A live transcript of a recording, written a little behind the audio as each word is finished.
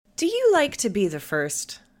Do you like to be the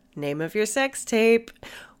first? Name of your sex tape.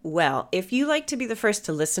 Well, if you like to be the first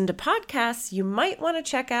to listen to podcasts, you might want to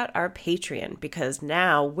check out our Patreon, because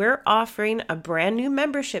now we're offering a brand new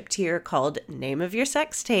membership tier called Name of Your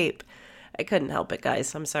Sex Tape. I couldn't help it,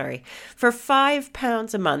 guys. I'm sorry. For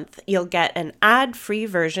 £5 a month, you'll get an ad-free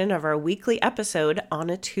version of our weekly episode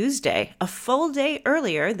on a Tuesday, a full day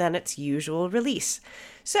earlier than its usual release.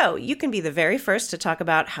 So you can be the very first to talk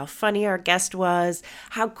about how funny our guest was,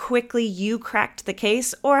 how quickly you cracked the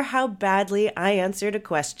case, or how badly I answered a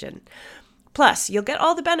question. Plus, you'll get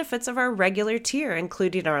all the benefits of our regular tier,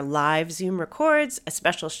 including our live Zoom records, a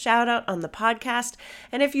special shout out on the podcast,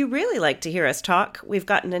 and if you really like to hear us talk, we've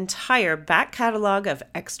got an entire back catalog of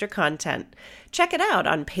extra content. Check it out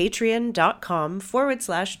on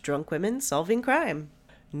patreon.com/drunkwomensolvingcrime.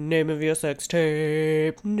 Name of your sex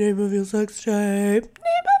tape. Name of your sex tape. Name of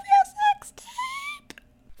your sex tape.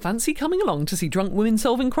 Fancy coming along to see Drunk Women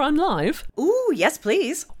Solving Crime live? Ooh, yes,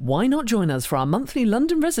 please. Why not join us for our monthly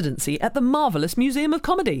London residency at the Marvellous Museum of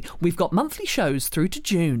Comedy? We've got monthly shows through to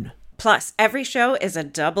June. Plus, every show is a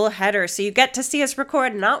double header, so you get to see us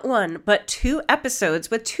record not one, but 2 episodes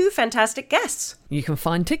with 2 fantastic guests. You can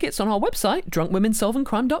find tickets on our website,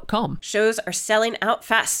 drunkwomensolvingcrime.com. Shows are selling out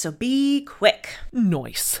fast, so be quick.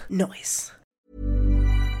 Nice.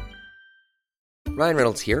 Ryan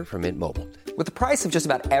Reynolds here from Mint Mobile. With the price of just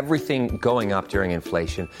about everything going up during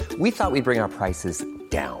inflation, we thought we'd bring our prices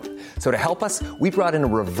down. So to help us, we brought in a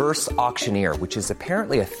reverse auctioneer, which is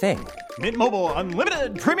apparently a thing. Mint Mobile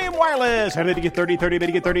Unlimited Premium Wireless. How to get 30, 30, bit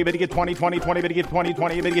to get 30, bit to get 20, 20, 20, bit to get 20,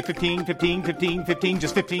 20, bit to get 15, 15, 15, 15,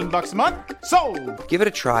 just $15 a month? Sold! Give it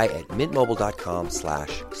a try at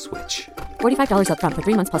mintmobile.com/switch. $45 up front for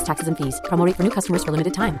 3 months plus taxes and fees. Promo rate for new customers for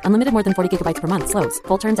limited time. Unlimited more than 40 gigabytes per month. Slows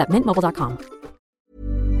full terms at mintmobile.com.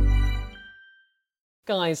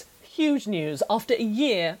 Guys, huge news. After a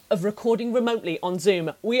year of recording remotely on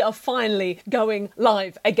Zoom, we are finally going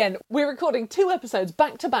live again. We're recording 2 episodes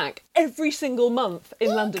back to back every single month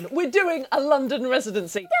in London. We're doing a London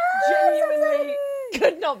residency. Genuinely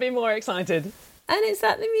could not be more excited. And it's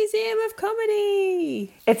at the Museum of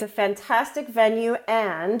Comedy. It's a fantastic venue,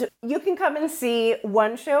 and you can come and see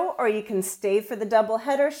one show, or you can stay for the double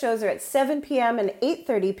header. Shows are at 7 p.m. and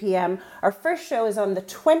 8:30 p.m. Our first show is on the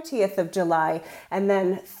 20th of July, and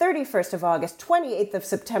then 31st of August, 28th of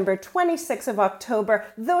September, 26th of October.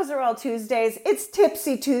 Those are all Tuesdays. It's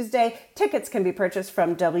Tipsy Tuesday. Tickets can be purchased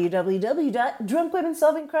from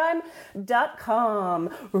www.drunkwomensolvingcrime.com.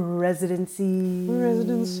 Residency.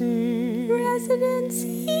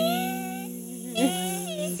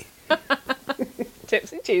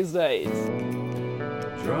 Tipsy Tuesdays.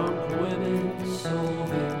 Drunk women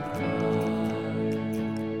solving crime.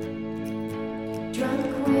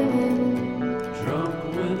 Drunk women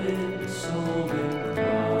solving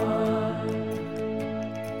crime.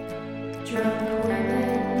 Drunk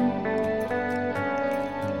women.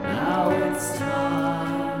 Now it's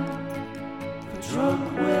time for drunk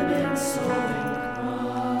women solving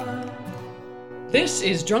crime. This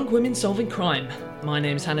is Drunk Women Solving Crime. My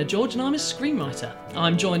name's Hannah George and I'm a screenwriter.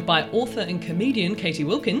 I'm joined by author and comedian Katie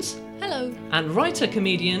Wilkins. Hello. And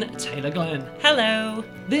writer-comedian Taylor Glenn. Hello.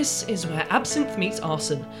 This is where absinthe meets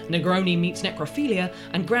arson, Negroni meets necrophilia,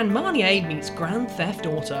 and Grand Marnier meets Grand Theft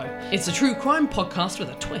Auto. It's a true crime podcast with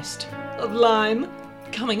a twist of lime.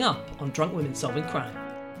 Coming up on Drunk Women Solving Crime.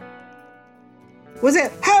 Was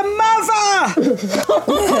it her mother?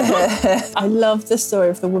 I love the story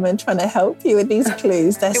of the woman trying to help you with these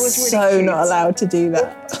clues. They're really not allowed to do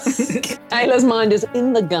that. Taylor's mind is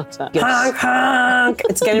in the gutter. Honk, honk.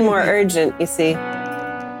 It's getting more urgent, you see.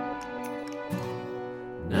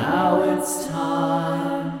 Now it's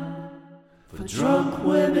time for drunk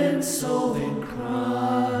women solving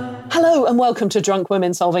crime. Hello and welcome to Drunk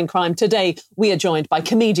Women Solving Crime. Today we are joined by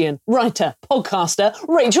comedian, writer, podcaster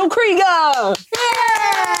Rachel Krieger.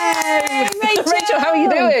 Yay! Rachel, how are you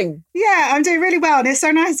doing? Yeah, I'm doing really well. And it's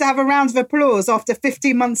so nice to have a round of applause after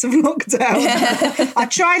 15 months of lockdown. I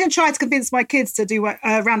tried to convince my kids to do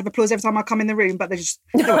a round of applause every time I come in the room, but they just...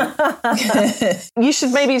 You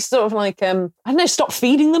should maybe sort of like, I don't know, stop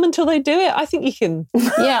feeding them until they do it. I think you can...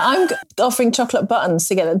 Yeah, I'm offering chocolate buttons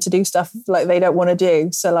to get them to do stuff like they don't want to do.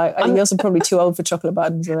 So like, I think you're also probably too old for chocolate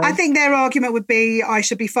buttons. I think their argument would be, I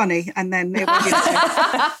should be funny, and then it would be...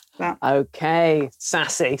 Okay,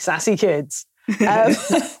 sassy kids.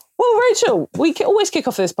 Well, Rachel, we always kick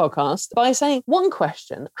off this podcast by saying one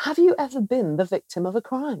question. Have you ever been the victim of a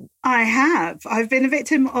crime? I have. I've been a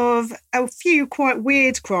victim of a few quite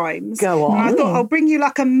weird crimes. Go on. And I thought I'll bring you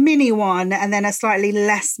like a mini one and then a slightly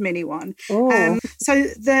less mini one. So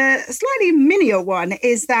the slightly minier one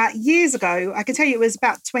is that years ago, I can tell you it was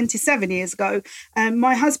about 27 years ago,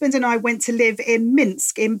 my husband and I went to live in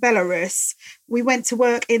Minsk in Belarus. We went to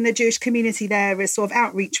work in the Jewish community there as sort of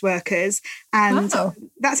outreach workers. And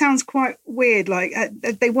that sounds quite weird. Like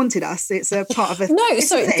they wanted us. It's a part of a Didn't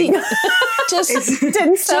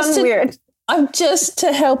sound weird. I'm just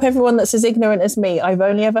to help everyone that's as ignorant as me. I've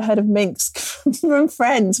only ever heard of Minsk from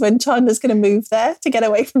friends when Chandler's going to move there to get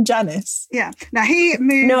away from Janice. Yeah. Now he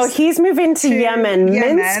moves. No, he's moving to Yemen.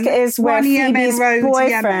 Minsk is where Phoebe's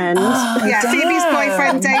boyfriend. Phoebe's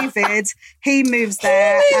boyfriend David. He moves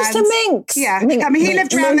there. He moves to Minsk. Yeah. I mean, he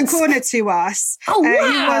lived around the corner to us. Oh wow.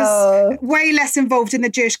 He was way less involved in the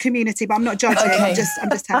Jewish community, but I'm not judging. I'm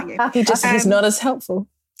just telling you. He's not as helpful.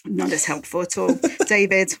 Not as helpful at all.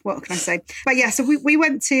 David, what can I say? But yeah, so we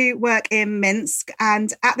went to work in Minsk,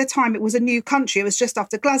 and at the time it was a new country. It was just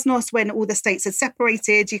after Glasnost when all the states had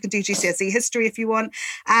separated. You can do GCSE history if you want.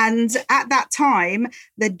 And at that time,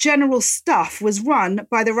 the general stuff was run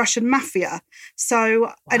by the Russian mafia.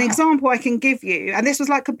 So an example I can give you, and this was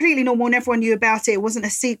like completely normal and everyone knew about it, it wasn't a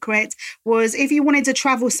secret, was if you wanted to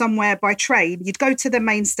travel somewhere by train, you'd go to the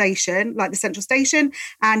main station, like the central station,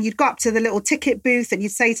 and you'd go up to the little ticket booth and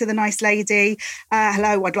you'd say to the nice lady,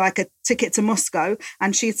 hello, I'd like a ticket to Moscow.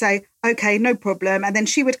 And she'd say, okay, no problem. And then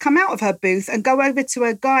she would come out of her booth and go over to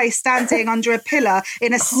a guy standing under a pillar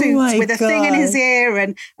in a suit with a thing in his ear.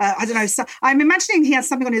 And I don't know, so I'm imagining he had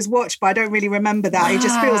something on his watch, but I don't really remember that. It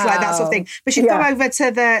just feels like that sort of thing. But she'd go over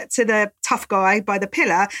to the tough guy by the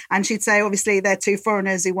pillar and she'd say, obviously, they're two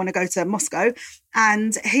foreigners who want to go to Moscow.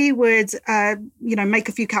 And he would, make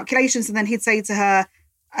a few calculations and then he'd say to her,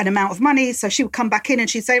 an amount of money. So she would come back in and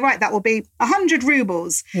she'd say, right, that will be 100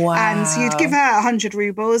 rubles. Wow. And you'd give her 100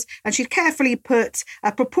 rubles and she'd carefully put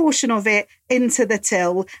a proportion of it into the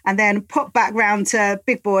till and then pop back round to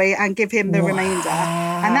Big Boy and give him the remainder.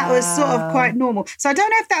 And that was sort of quite normal. So I don't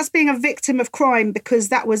know if that's being a victim of crime because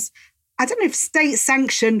that was, I don't know if state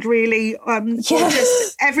sanctioned really, or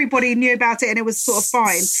just everybody knew about it and it was sort of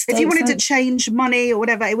fine. If you wanted to change money or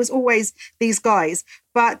whatever, it was always these guys.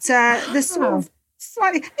 But the sort of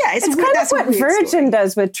slightly, it's kind of what Virgin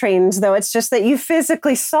does with trains, though. It's just that you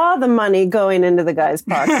physically saw the money going into the guy's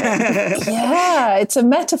pocket. Yeah, it's a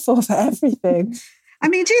metaphor for everything. I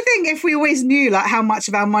mean, do you think if we always knew like how much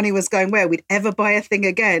of our money was going where, we'd ever buy a thing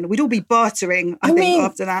again? We'd all be bartering, I think,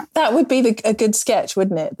 after that. That would be a good sketch,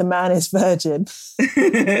 wouldn't it? The man is virgin.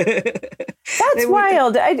 That's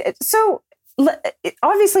wild. So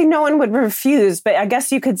obviously no one would refuse, but I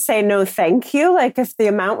guess you could say no thank you, like if the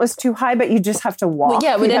amount was too high, but you just have to walk.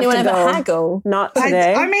 Well, would anyone ever haggle? Not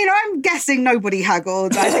today. I mean, I'm guessing nobody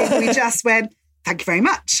haggled. I think we just went, thank you very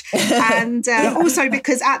much. And also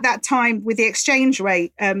because at that time with the exchange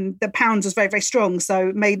rate, the pound was very, very strong. So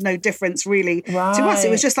it made no difference really to us.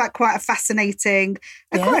 It was just like quite a fascinating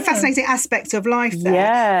aspect of life there.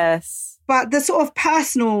 Yes. But the sort of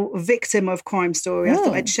personal victim of crime story I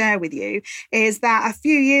thought I'd share with you is that a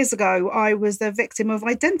few years ago, I was the victim of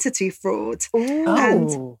identity fraud.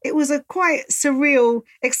 And it was a quite surreal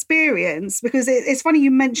experience because it's funny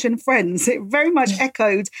you mentioned Friends. It very much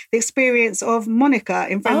echoed the experience of Monica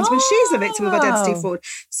in Friends when she's a victim of identity fraud.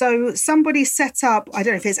 So somebody set up, I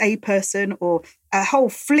don't know if it's a person or a whole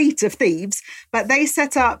fleet of thieves, but they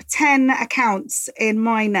set up 10 accounts in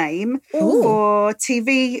my name for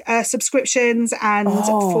TV subscriptions and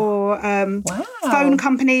for phone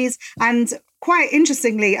companies. And quite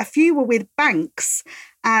interestingly, a few were with banks.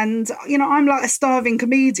 And, I'm like a starving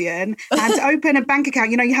comedian. And to open a bank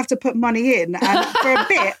account, you have to put money in. And for a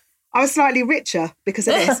bit, I was slightly richer because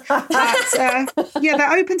of this. But they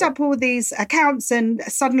opened up all these accounts and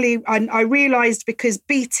suddenly I realised because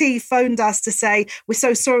BT phoned us to say, we're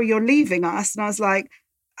so sorry you're leaving us. And I was like,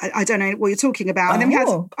 I don't know what you're talking about. And then we had,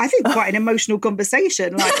 I think, quite an emotional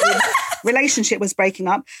conversation, like the relationship was breaking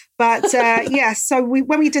up. But so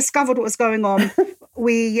when we discovered what was going on,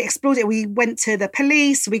 we explored it. We went to the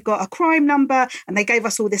police, we got a crime number and they gave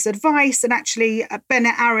us all this advice. And actually,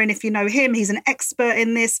 Bennett Aaron, if you know him, he's an expert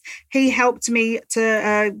in this. He helped me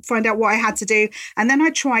to find out what I had to do. And then I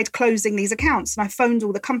tried closing these accounts and I phoned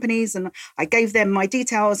all the companies and I gave them my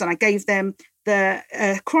details and I gave them the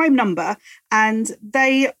crime number, and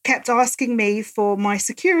they kept asking me for my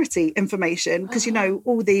security information because, you know,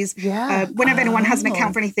 all these, whenever anyone has an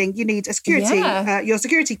account for anything, you need a security, your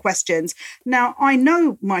security questions. Now, I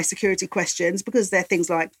know my security questions because they're things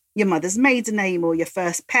like your mother's maiden name or your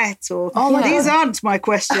first pet, or these aren't my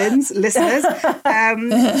questions, listeners. But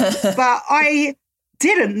I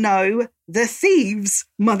didn't know the thieves'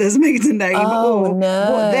 mother's maiden name or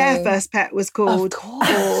what their first pet was called,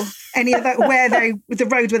 or any of that, the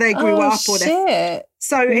road where they grew up, or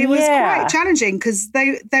so it was quite challenging because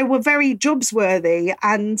they were very jobs worthy,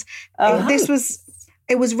 and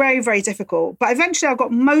it was very, very difficult. But eventually I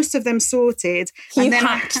got most of them sorted. You and then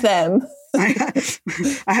hacked them. I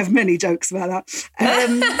have many jokes about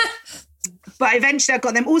that. But eventually I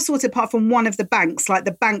got them all sorted apart from one of the banks, like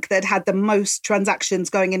the bank that had the most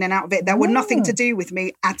transactions going in and out of it that were nothing to do with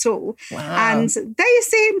me at all. Wow. And they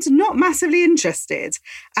seemed not massively interested.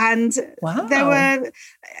 And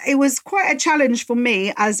it was quite a challenge for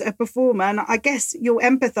me as a performer. And I guess you'll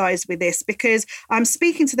empathise with this because I'm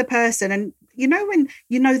speaking to the person, and you know when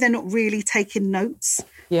you know they're not really taking notes?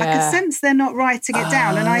 I can sense they're not writing it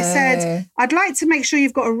down. And I said, I'd like to make sure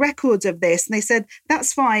you've got a record of this. And they said,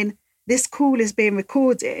 that's fine. This call is being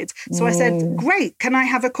recorded. So I said, great, can I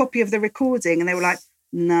have a copy of the recording? And they were like,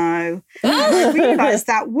 no. And I realised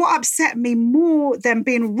that what upset me more than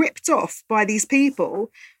being ripped off by these people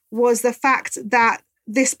was the fact that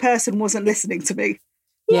this person wasn't listening to me.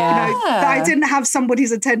 Yeah. You know, that I didn't have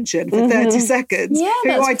somebody's attention for 30 seconds who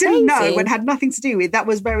I didn't know and had nothing to do with. That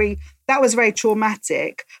was very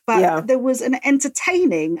traumatic. But there was an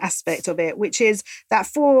entertaining aspect of it, which is that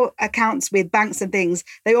for accounts with banks and things,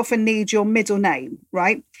 they often need your middle name,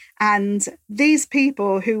 right? And these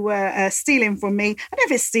people who were stealing from me, I don't know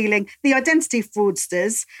if it's stealing, the identity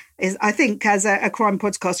fraudsters is, I think, as a crime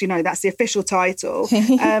podcast, you know, that's the official title.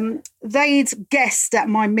 They'd guessed at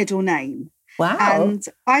my middle name. Wow. And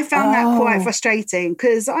I found that quite frustrating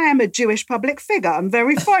because I am a Jewish public figure. I'm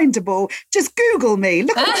very findable. Just Google me.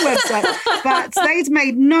 Look at my website. But they'd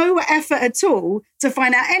made no effort at all to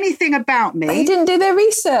find out anything about me. They didn't do their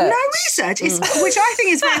research. No research, which I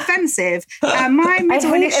think is very offensive. My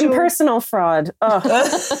middle initial impersonal fraud.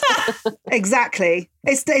 Exactly.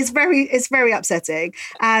 It's very upsetting.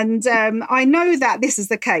 And I know that this is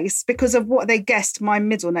the case because of what they guessed my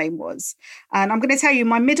middle name was. And I'm going to tell you,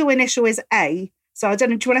 my middle initial is A. So I don't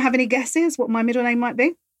know, do you want to have any guesses what my middle name might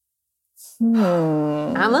be?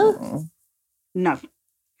 Anna? No.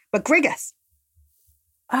 But great guess.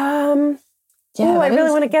 I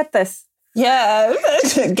really want to get this. Yeah.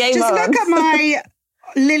 Just look at my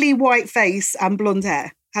lily white face and blonde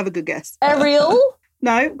hair. Have a good guess. Ariel?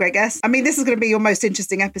 No, great guess. I mean, this is going to be your most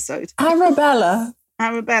interesting episode. Arabella.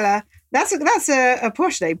 That's a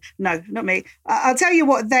posh name. No, not me. I'll tell you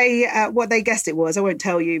what they guessed it was. I won't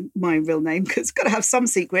tell you my real name because it's got to have some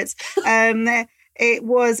secrets. It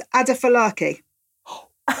was Adafalaki.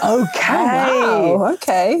 Okay. Wow.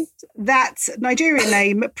 Okay. That Nigerian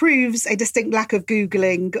name proves a distinct lack of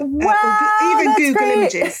Googling, even Google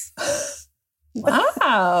images.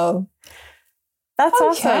 Wow. That's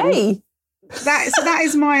awesome. That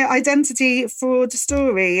is my identity fraud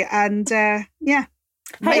story. And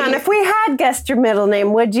Hang on, if we had guessed your middle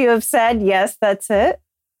name, would you have said, yes, that's it?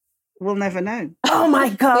 We'll never know. Oh my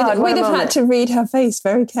God. We'd have had to read her face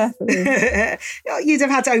very carefully. You'd have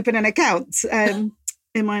had to open an account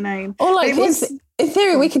in my name. Or like, in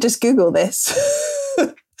theory, we could just Google this.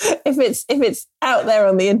 if it's out there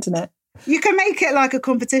on the internet. You can make it like a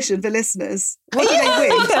competition for listeners. What do they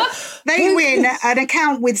win? They win an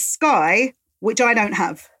account with Sky, which I don't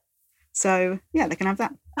have. So, yeah, they can have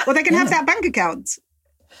that. Or they can have that bank account.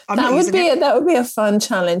 That would be a fun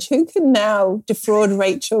challenge. Who can now defraud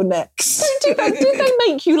Rachel next? Did they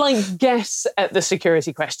make you like guess at the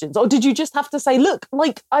security questions, or did you just have to say, "Look,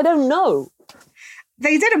 like I don't know"?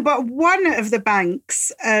 They didn't, but one of the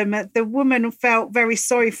banks, the woman felt very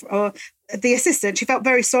sorry for, the assistant, she felt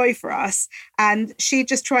very sorry for us, and she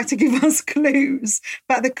just tried to give us clues.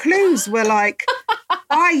 But the clues were like,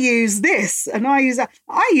 I use this, and I use that.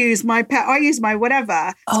 I use my pet, I use my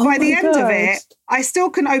whatever. So by the end of it, I still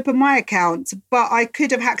can open my account, but I could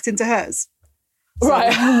have hacked into hers.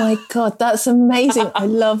 Right. Oh my God, that's amazing. I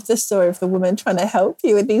love the story of the woman trying to help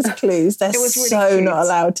you with these clues. They're really not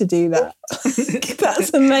allowed to do that.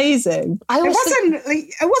 That's amazing.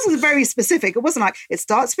 It wasn't very specific. It wasn't like, it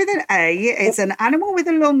starts with an A, it's an animal with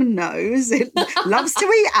a long nose, it loves to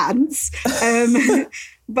eat ants.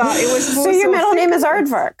 But it was more. So your middle name is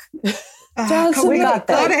Aardvark. We got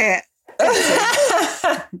it.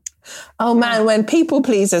 Oh man, when people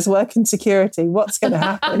pleasers work in security, what's going to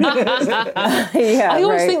happen? I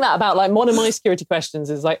always think that about like one of my security questions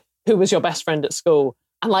is like, who was your best friend at school?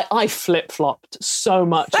 And like I flip-flopped so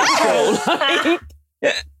much at school.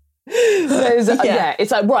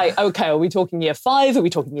 It's like, right, okay, are we talking year 5? Are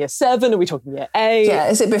we talking year 7? Are we talking year 8? Yeah,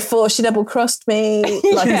 is it before she double-crossed me?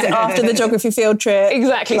 Like, is it after the geography field trip?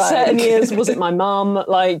 Exactly, like... certain years, was it my mum?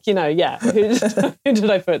 Like, you know, yeah, who did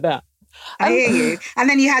I put there? I hear you. And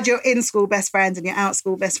then you had your in-school best friend and your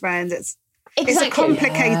out-school best friend. It's a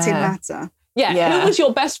complicated matter. Yeah, who was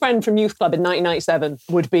your best friend from youth club in 1997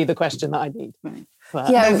 would be the question that I need. Right.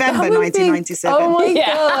 November 1997. Oh my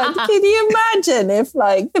God. Can you imagine if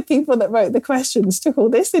like the people that wrote the questions took all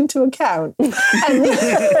this into account? And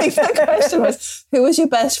the question was, who was your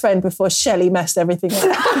best friend before Shelley messed everything up?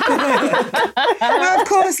 Well, of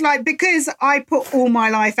course, like because I put all my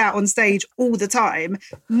life out on stage all the time,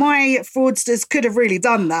 my fraudsters could have really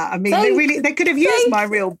done that. I mean, they could have used my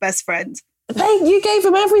real best friend. You gave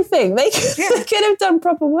them everything. They could have done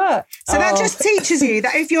proper work. So that just teaches you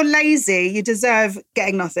that if you're lazy, you deserve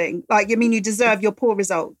getting nothing. Like, I mean, you deserve your poor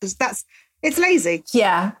result because it's lazy.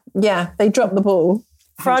 Yeah, they dropped the ball.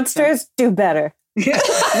 Fraudsters do better. Work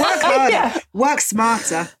harder, work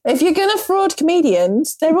smarter. If you're going to fraud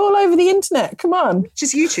comedians, they're all over the internet. Come on.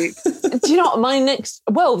 Just YouTube. Do you know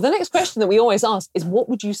what the next question that we always ask is, what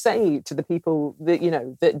would you say to the people that, you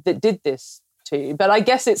know, that did this to you? But I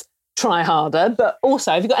guess it's, try harder, but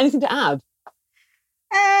also, have you got anything to add?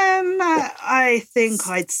 I think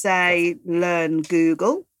I'd say learn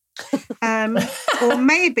Google. Or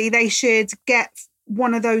maybe they should get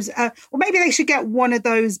one of those,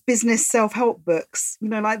 business self-help books. You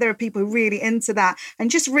know, like there are people really into that, and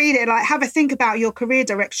just read it, like have a think about your career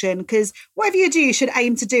direction, because whatever you do, you should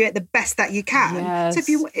aim to do it the best that you can. Yes. So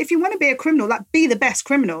if you want to be a criminal, like be the best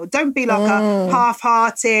criminal. Don't be like a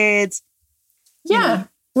half-hearted. Yeah.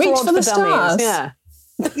 Reach for the stars.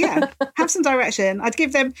 Yeah, have some direction. I'd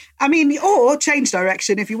give them, or change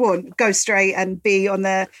direction if you want. Go straight and be on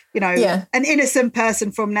the, an innocent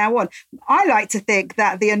person from now on. I like to think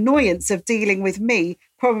that the annoyance of dealing with me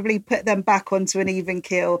probably put them back onto an even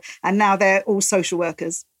keel, and now they're all social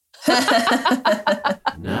workers.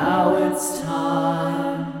 Now it's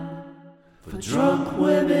time for Drunk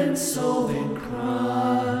Women Solving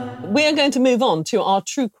Crime. We are going to move on to our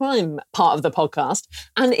true crime part of the podcast.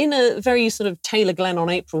 And in a very sort of Taylor Glenn on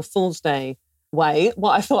April Fool's Day way,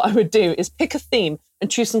 what I thought I would do is pick a theme and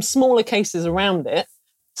choose some smaller cases around it.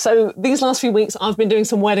 So these last few weeks, I've been doing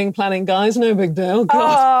some wedding planning, guys. No big deal.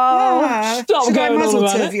 God. Stop Should going I muzzle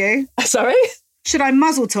tov you? Sorry? Should I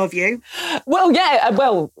muzzle tov you? Well, yeah.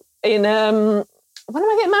 In, when am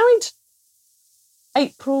I getting married?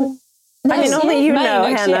 April... only you know,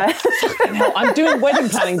 Hannah. No, I'm doing wedding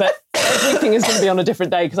planning, but everything is going to be on a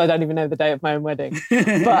different day because I don't even know the day of my own wedding.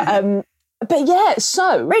 But yeah,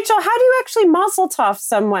 so... Rachel, how do you actually mazel tov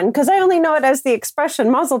someone? Because I only know it as the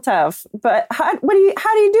expression mazel tov. But how do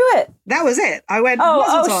you do it? That was it. I went mazel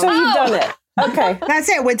tov. So you've done it. Okay. That's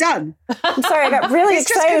it. We're done. I'm sorry. I got really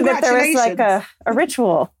excited that there was like a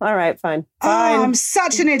ritual. All right, fine. Oh, I'm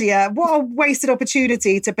such an idiot. What a wasted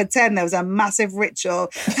opportunity to pretend there was a massive ritual.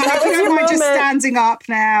 How am I just standing up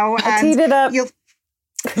now? I teed it up. You'll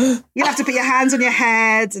have to put your hands on your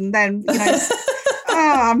head and then,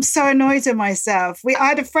 I'm so annoyed with myself. I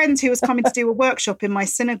had a friend who was coming to do a workshop in my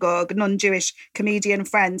synagogue, a non-Jewish comedian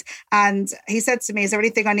friend. And he said to me, is there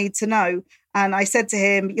anything I need to know? And I said to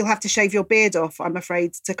him, you'll have to shave your beard off, I'm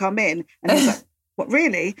afraid, to come in. And he was like, what,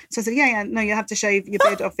 really? So I said, no, you have to shave your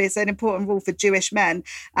beard off. It's an important rule for Jewish men.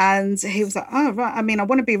 And he was like, oh, right. I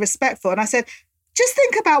want to be respectful. And I said, just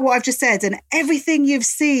think about what I've just said and everything you've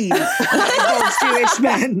seen that involves Jewish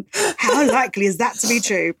men. How likely is that to be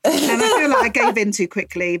true? And I feel like I gave in too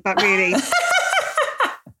quickly, but really...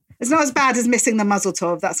 It's not as bad as missing the muzzle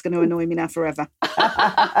tov. That's going to annoy me now forever.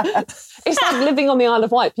 It's like living on the Isle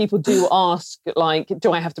of Wight. People do ask, like,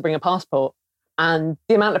 do I have to bring a passport? And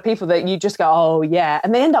the amount of people that you just go, oh, yeah.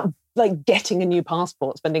 And they end up, like, getting a new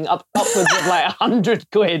passport, spending upwards of, like, 100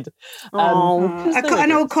 quid.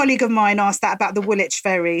 An old colleague of mine asked that about the Woolwich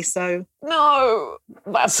Ferry, so... No,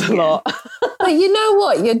 that's a lot. But you know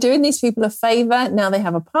what? You're doing these people a favour. Now they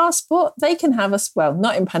have a passport. They can have us, well,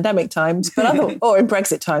 not in pandemic times, but or in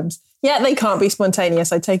Brexit times. Yeah, they can't be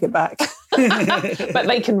spontaneous. I take it back. But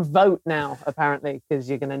they can vote now, apparently, because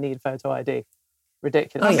you're going to need photo ID.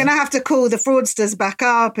 Ridiculous. I'm going to have to call the fraudsters back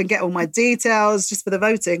up and get all my details just for the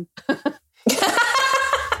voting.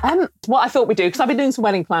 What I thought we'd do, because I've been doing some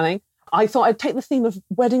wedding planning, I thought I'd take the theme of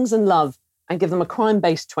weddings and love and give them a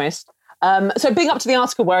crime-based twist. So big up to the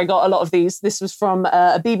article where I got a lot of these. This was from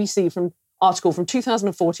a BBC from article from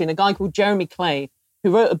 2014, a guy called Jeremy Clay,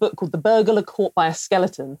 who wrote a book called The Burglar Caught by a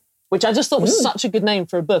Skeleton, which I just thought was such a good name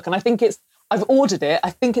for a book. And I think I've ordered it. I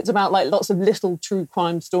think it's about like lots of little true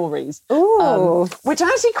crime stories, which I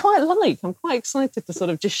actually quite like. I'm quite excited to sort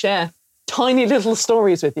of just share tiny little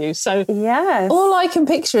stories with you. So yes. All I can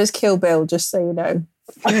picture is Kill Bill, just so you know.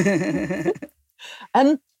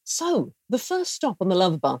 So the first stop on the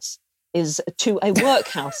Love Bus is to a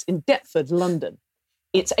workhouse in Deptford, London.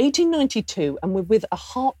 It's 1892, and we're with a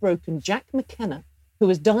heartbroken Jack McKenna, who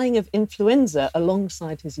was dying of influenza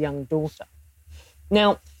alongside his young daughter.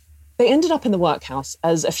 Now, they ended up in the workhouse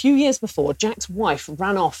as a few years before, Jack's wife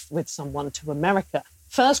ran off with someone to America.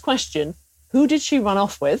 First question, who did she run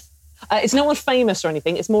off with? It's no one famous or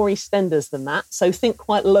anything. It's more EastEnders than that, so think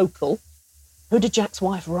quite local. Who did Jack's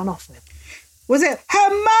wife run off with? Was it her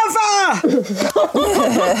mother?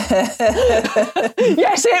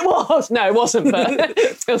 Yes, it was. No, it wasn't, but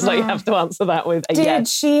it feels like you have to answer that with a Did yes.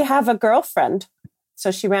 she have a girlfriend? So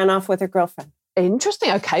she ran off with her girlfriend.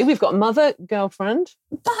 Interesting. Okay, we've got mother, girlfriend.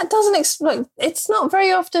 That doesn't explain. It's not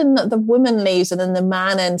very often that the woman leaves and then the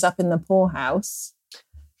man ends up in the poorhouse.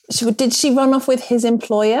 Did she run off with his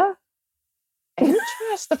employer?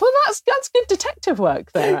 Interesting. Well, that's good detective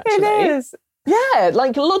work there, actually. It is. Yeah,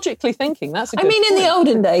 like logically thinking, that's a good in the point.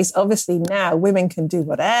 olden days, obviously now women can do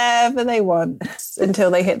whatever they want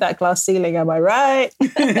until they hit that glass ceiling, am I right?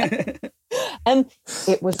 It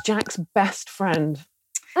was Jack's best friend.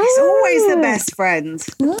 It's always the best friend.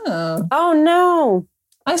 Oh no.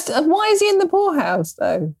 Why is he in the poorhouse,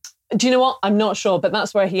 though? Do you know what? I'm not sure, but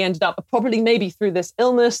that's where he ended up. Probably maybe through this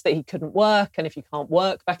illness that he couldn't work. And if you can't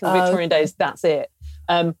work back in the Victorian days, that's it.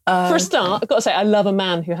 For a start, I've got to say, I love a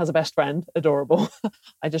man who has a best friend. Adorable.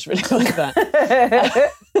 I just really like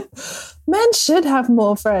that. Men should have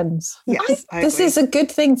more friends. Yes, this is a good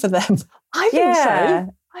thing for them. I think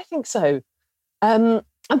so. I think so. I'm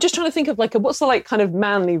just trying to think of what's the kind of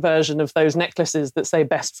manly version of those necklaces that say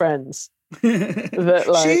best friends?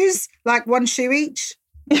 Shoes? Like one shoe each?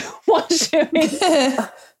 One shoe each.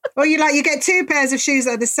 Or you get two pairs of shoes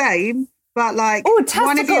that are the same, but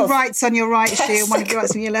one of you writes on your right shoe and one of you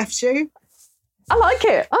writes on your left shoe. I like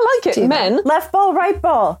it. Men. Left ball, right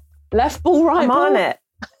ball. Left ball, right ball. I'm on it.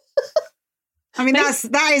 I mean,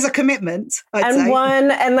 that is a commitment, I'd say. One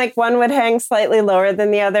would hang slightly lower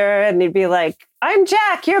than the other, and he'd be like, I'm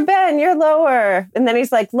Jack, you're Ben, you're lower. And then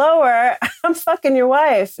he's like, lower, I'm fucking your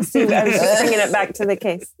wife. See, I was just bringing it back to the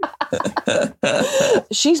case.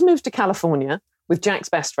 She's moved to California with Jack's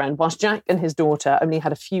best friend, whilst Jack and his daughter only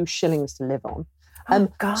had a few shillings to live on.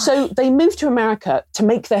 So they moved to America to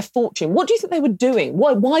make their fortune. What do you think they were doing?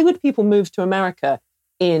 Why would people move to America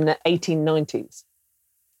in 1890s?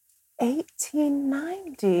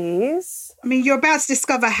 1890s. I mean, you're about to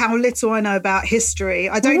discover how little I know about history.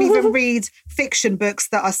 I don't even read fiction books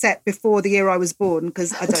that are set before the year I was born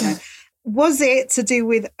because I don't know. Was it to do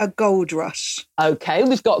with a gold rush? Okay,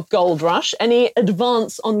 we've got gold rush. Any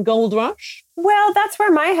advance on gold rush? Well, that's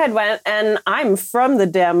where my head went, and I'm from the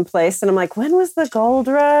damn place, and I'm like, when was the gold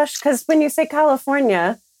rush? Because when you say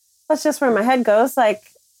California, that's just where my head goes, heading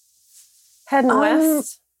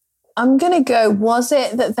west. I'm going to go, was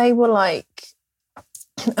it that they were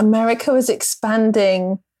America was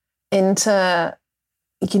expanding into,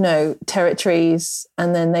 territories,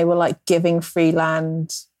 and then they were giving free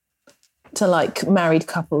land to married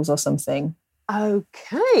couples or something?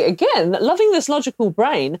 Okay, again, loving this logical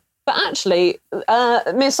brain. But actually,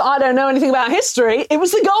 Miss, I don't know anything about history. It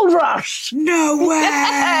was the gold rush. No way.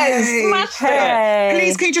 Yes, smashed it.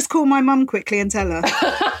 Please, can you just call my mum quickly and tell her?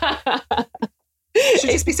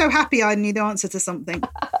 She'll just be so happy I knew the answer to something. Do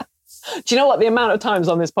you know what? The amount of times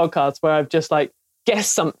on this podcast where I've just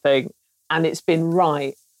guessed something and it's been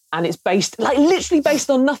right and it's based, literally based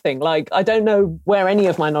on nothing. I don't know where any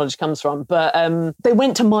of my knowledge comes from, but they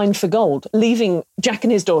went to mine for gold, leaving Jack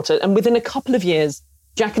and his daughter. And within a couple of years,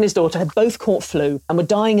 Jack and his daughter had both caught flu and were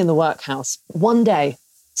dying in the workhouse. One day,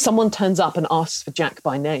 someone turns up and asks for Jack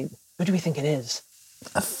by name. Who do we think it is?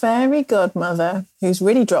 A fairy godmother who's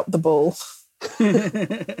really dropped the ball.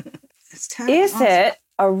 Is it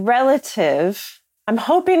a relative? I'm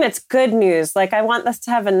hoping it's good news. I want this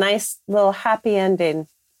to have a nice little happy ending.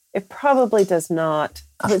 It probably does not.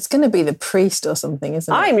 Oh, it's going to be the priest or something,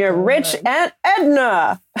 isn't it? I'm your rich Aunt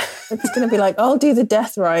Edna. It's going to be I'll do the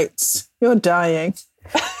death rites. You're dying.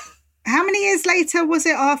 How many years later was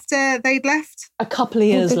it after they'd left? A couple of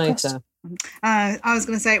years later. I was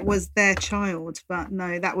going to say it was their child, but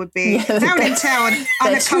no, that would be that would entail an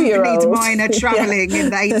unaccompanied minor travelling in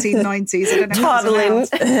the 1890s. I don't know.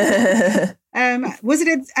 Toddling. Was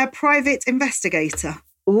it a private investigator?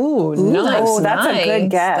 Ooh, nice. Oh, that's a good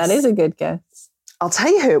guess. That is a good guess. I'll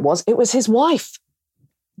tell you who it was. It was his wife.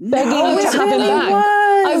 Begging to have him back.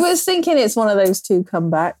 I was thinking it's one of those two come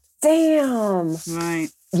back. Damn. Right.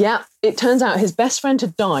 Yeah, it turns out his best friend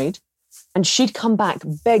had died and she'd come back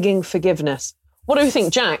begging forgiveness. What do you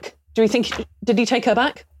think, Jack? Did he take her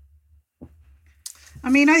back? I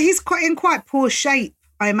mean, he's in quite poor shape,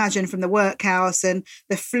 I imagine, from the workhouse and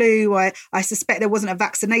the flu. I suspect there wasn't a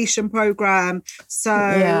vaccination program. So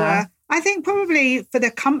I think probably for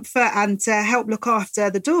the comfort and to help look after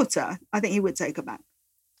the daughter, I think he would take her back.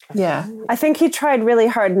 Yeah. I think he tried really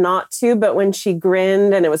hard not to, but when she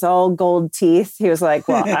grinned and it was all gold teeth, he was like,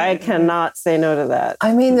 well, I cannot say no to that.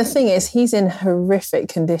 I mean, the thing is, he's in horrific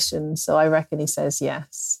condition, so I reckon he says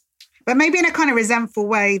yes. But maybe in a kind of resentful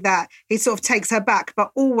way that he sort of takes her back,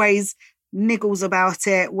 but always niggles about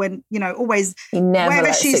it when, always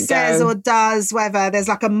whatever she says or does, whatever, there's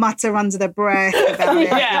like a mutter under the breath about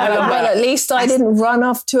it. Well, at least I didn't run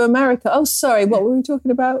off to America. Oh, sorry, what were we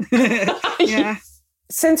talking about? Yeah.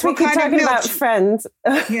 Since we keep talking about Friends.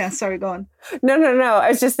 Yeah, sorry, go on. No. I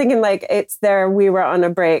was just thinking we were on a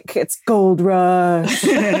break. It's Gold Rush.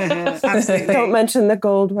 Absolutely. Don't mention the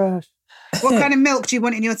Gold Rush. What kind of milk do you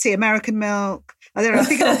want in your tea? American milk? I don't know. I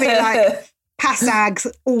think it'll be like Passags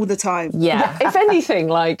all the time. Yeah. If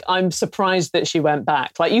anything, I'm surprised that she went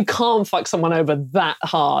back. You can't fuck someone over that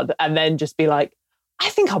hard and then just be like, I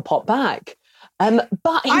think I'll pop back.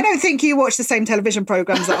 But I don't think you watch the same television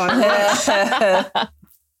programs that I watch.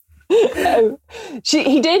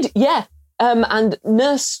 He did, yeah. And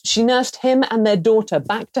she nursed him and their daughter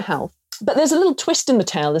back to health. But there's a little twist in the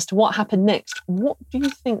tale as to what happened next. What do you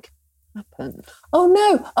think happened? Oh,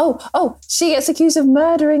 no. Oh, she gets accused of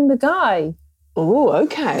murdering the guy. Oh,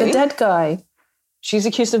 okay. The dead guy. She's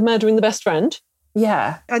accused of murdering the best friend?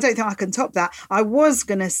 Yeah. I don't think I can top that. I was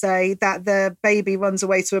going to say that the baby runs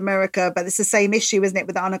away to America, but it's the same issue, isn't it,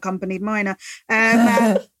 with the unaccompanied minor?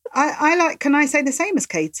 I like, can I say the same as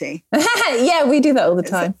Katie? Yeah, we do that all the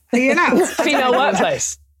time. You know? Female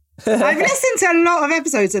workplace. I've listened to a lot of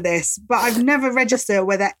episodes of this, but I've never registered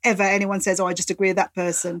whether ever anyone says, I just agree with that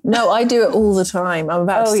person. No, I do it all the time. I'm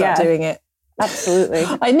about to start doing it. Absolutely.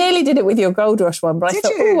 I nearly did it with your Gold Rush one, but I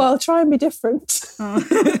thought, I'll try and be different. Oh.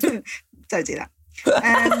 Don't do that.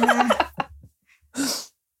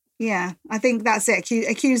 Yeah, I think that's it.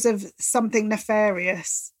 Accused of something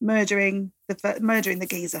nefarious, murdering the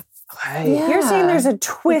geezer. Yeah. You're saying there's a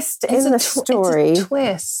twist in the story. It's a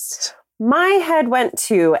twist. My head went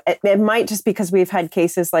to, it might just because we've had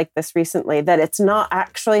cases like this recently, that it's not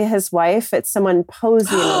actually his wife, it's someone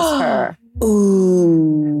posing as her.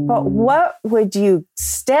 Ooh. But what would you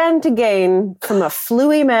stand to gain from a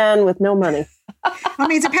fluey man with no money? I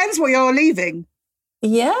mean, it depends what you're leaving.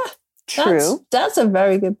 Yeah. True. That's a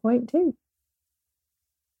very good point too.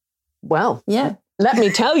 Well, yeah. Let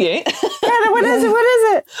me tell you. What is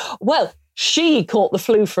it? Well, she caught the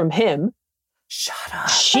flu from him. Shut up.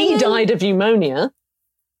 She died of pneumonia.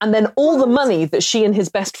 And then all the money that she and his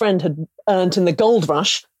best friend had earned in the gold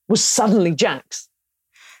rush was suddenly Jack's.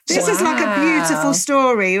 This is like a beautiful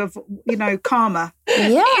story of, karma.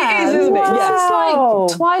 Yeah. It is, isn't it? Yeah. It's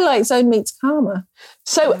like Twilight Zone meets karma.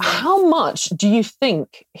 So how much do you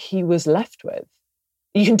think he was left with?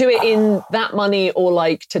 You can do it in that money or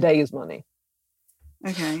like today's money.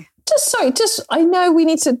 Okay. I know we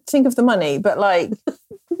need to think of the money, but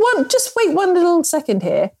just wait one little second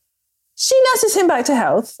here. She nurses him back to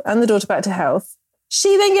health and the daughter back to health.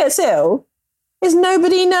 She then gets ill. Is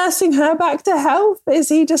nobody nursing her back to health? Is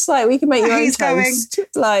he just like, we can make your own toast?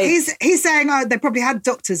 He's saying, they probably had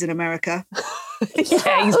doctors in America.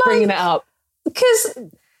 Yeah, he's bringing it up. Because,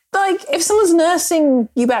 if someone's nursing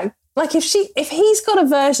you back, if he's got a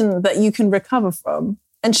version that you can recover from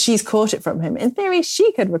and she's caught it from him, in theory,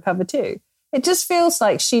 she could recover too. It just feels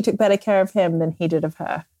like she took better care of him than he did of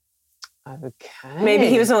her. Okay. Maybe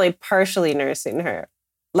he was only partially nursing her,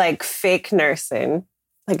 like fake nursing.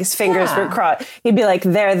 Like his fingers were crossed. He'd be like,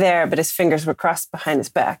 they're there, but his fingers were crossed behind his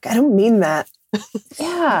back. I don't mean that.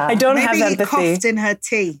 Yeah. I don't have empathy. Maybe he coughed in her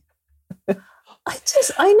tea.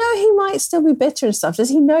 I know he might still be bitter and stuff. Does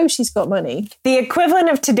he know she's got money? The equivalent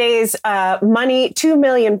of today's money, £2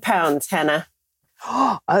 million, Hannah.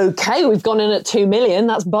 Okay, we've gone in at 2 million.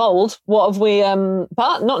 That's bold. What have we,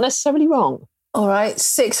 but not necessarily wrong. All right,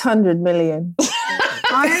 600 million.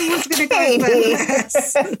 I was going to go for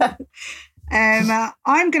less.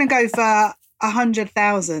 I'm going to go for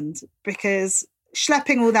 100,000 because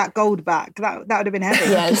schlepping all that gold back, that would have been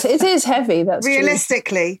heavy. Yeah, it is heavy. That's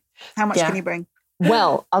realistically, how much can you bring?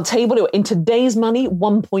 Well, I'll tell you what, in today's money,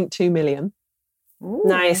 1.2 million. Ooh.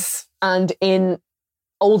 Nice. And in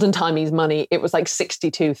olden timey's money, it was like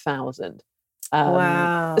 62,000.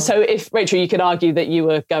 Wow. So if, Rachel, you could argue that you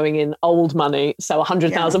were going in old money, so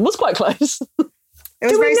 100,000 was quite close. It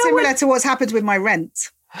was very similar to what's happened with my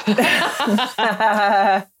rent. Do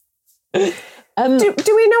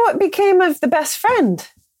we know what became of the best friend?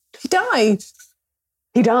 He died.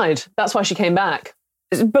 He died. That's why she came back.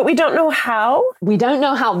 But we don't know how. We don't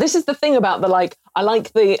know how. This is the thing about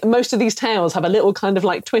most of these tales have a little kind of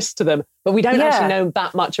like twist to them, but we don't actually know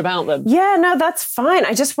that much about them. Yeah, no, that's fine.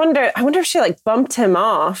 I just wonder if she like bumped him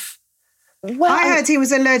off. Well, I heard he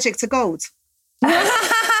was allergic to gold.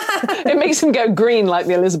 It makes him go green like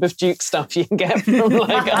the Elizabeth Duke stuff you can get from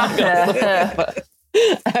like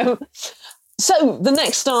So the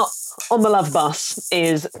next stop on the love bus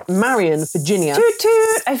is Marion, Virginia. Toot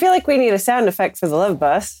toot. I feel like we need a sound effect for the love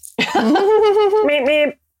bus. Meep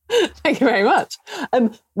meep. Thank you very much.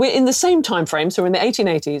 We're in the same time frame, so we're in the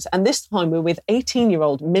 1880s, and this time we're with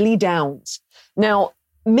 18-year-old Millie Downs. Now,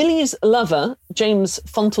 Millie's lover, James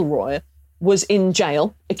Fauntleroy, was in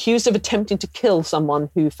jail, accused of attempting to kill someone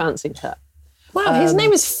who fancied her. Wow, his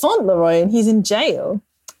name is Fauntleroy and he's in jail.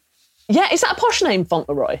 Yeah, is that a posh name,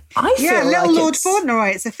 Fauntleroy? I feel Little Lord Fauntleroy,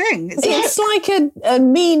 it's a thing. It's like a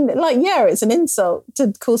mean, it's an insult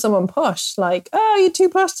to call someone posh. Like, oh, you're too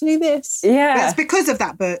posh to do this. Yeah. That's because of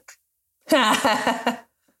that book.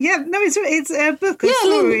 It's a book, a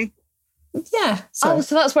story. Yeah. So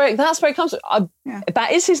that's where it comes from.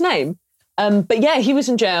 That is his name. But yeah, he was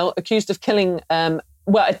in jail, accused of killing,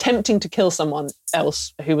 attempting to kill someone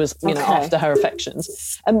else who was, after her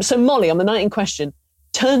affections. So Molly, on the night in question,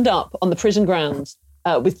 turned up on the prison grounds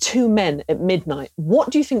with two men at midnight. What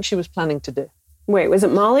do you think she was planning to do? Wait, was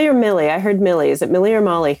it Molly or Millie? I heard Millie. Is it Millie or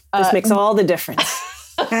Molly? This makes all the difference.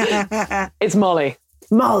 It's Molly.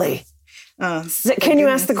 Molly. Can you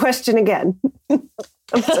ask the question again?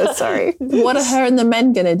 I'm so sorry. What are her and the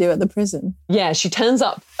men going to do at the prison? Yeah, she turns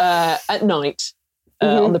up at night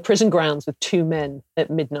on the prison grounds with two men at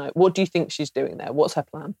midnight. What do you think she's doing there? What's her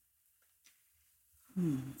plan?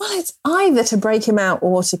 Well, it's either to break him out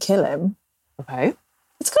or to kill him. Okay.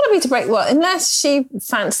 It's got to be to break, unless she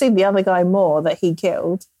fancied the other guy more that he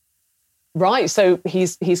killed. Right, so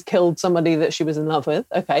he's killed somebody that she was in love with.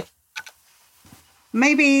 Okay.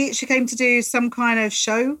 Maybe she came to do some kind of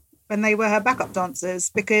show when they were her backup dancers,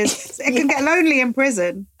 because it can get lonely in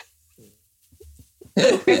prison.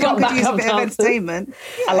 Got could use a bit of entertainment.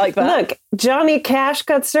 I like that. Look, Johnny Cash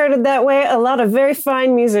got started that way. A lot of very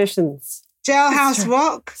fine musicians. Jailhouse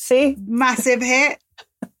Rock. See? Massive hit.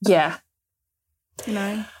 Yeah.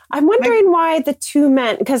 I'm wondering why the two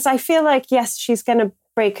men, because I feel like, yes, she's going to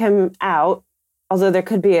break him out, although there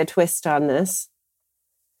could be a twist on this.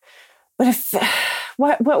 But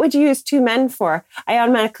what would you use two men for? I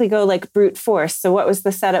automatically go like brute force. So what was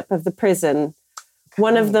the setup of the prison?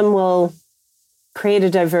 One of them will create a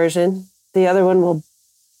diversion. The other one will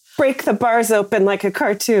break the bars open like a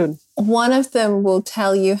cartoon. One of them will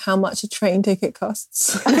tell you how much a train ticket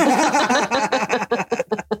costs.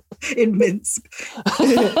 In Minsk.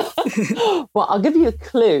 Well, I'll give you a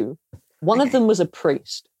clue. One of them was a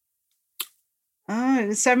priest.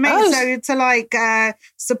 Oh, so to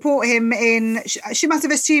support him in, she must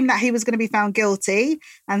have assumed that he was going to be found guilty,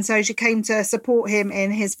 and so she came to support him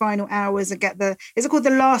in his final hours and is it called the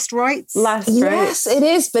last rites? Yes, it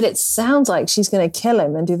is, but it sounds like she's going to kill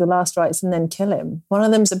him and do the last rites and then kill him. One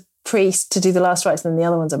of them's a priest to do the last rites and then the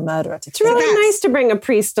other one's a murderer to kill him. It's really nice to bring a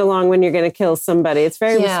priest along when you're going to kill somebody. It's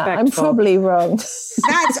very respectful. I'm probably wrong.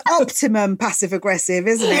 That's optimum passive-aggressive,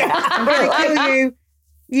 isn't it? I'm going to kill you.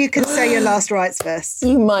 You can say your last rites first.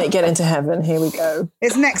 You might get into heaven. Here we go.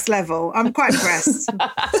 It's next level. I'm quite impressed.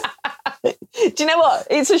 Do you know what?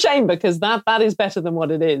 It's a shame because that is better than what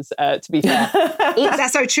it is, to be fair.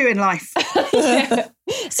 That's so true in life. Yeah.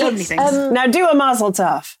 So many things. Now do a mazel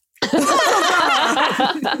tov.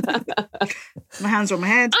 My hands are on my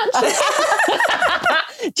head.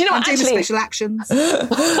 Do you know what? I'm doing the special actions.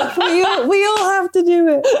 we all have to do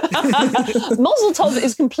it. Mazel tov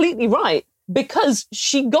is completely right because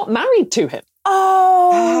she got married to him.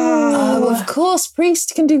 Oh, of course,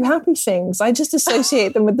 priests can do happy things. I just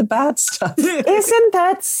associate them with the bad stuff. Isn't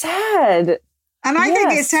that sad? And I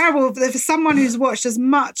think it's terrible for someone who's watched as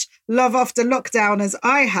much Love After Lockdown as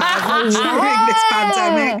I have during this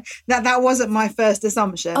pandemic, that wasn't my first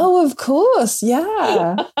assumption. Oh, of course,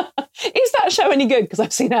 yeah. Is that show any good? Because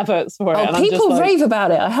I've seen adverts for it. Oh, people rave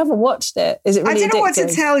about it. I haven't watched it. Is it really I don't know what to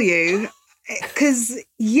addictive? tell you. Because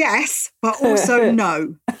yes, but also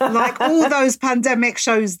no. Like all those pandemic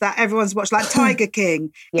shows that everyone's watched, like Tiger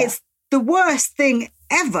King. Yeah. It's the worst thing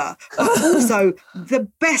ever, but also the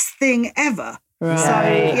best thing ever. Right.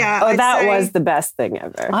 So, yeah. Oh, I'd that say- was the best thing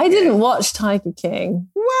ever. I didn't watch Tiger King.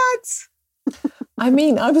 What? I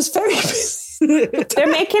mean, I was very busy. They're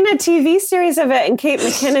making a TV series of it, and Kate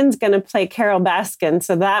McKinnon's going to play Carol Baskin,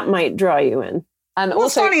 so that might draw you in. And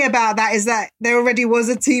What's also, funny about that is that there already was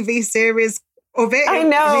a TV series of it. I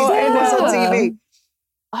know, It was on yeah. TV.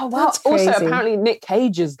 oh wow! That's Also, crazy. apparently Nick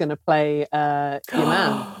Cage is going to play your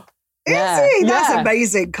man. Is Yeah. he? That's Yeah.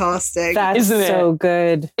 amazing casting. That's Isn't it? so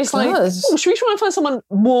good. It's like, God. should we try and find someone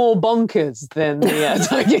more bonkers than the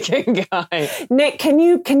Tiger King guy? Nick, can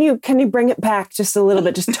you bring it back just a little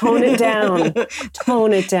bit? Just tone it down.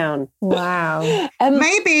 Tone it down. Wow.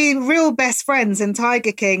 Maybe real best friends in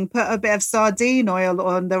Tiger King put a bit of sardine oil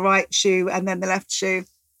on the right shoe and then the left shoe.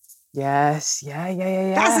 Yes,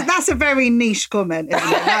 yeah. That's a very niche comment, isn't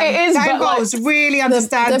it? That, It is, that but, like, involves really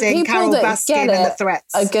understanding people Carol that Baskin get and the it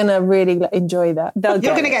threats. are going to really enjoy that. They'll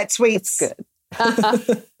You're going to it. get tweets.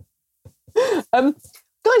 Good.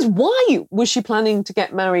 Guys, why was she planning to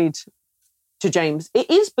get married to James? It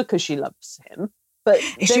is because she loves him. But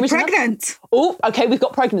Is she pregnant? Oh, okay, we've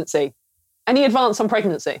got pregnancy. Any advance on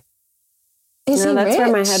pregnancy? Is No, he that's where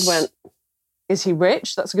my rich? head went. Is he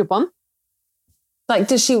rich? That's a good one. Like,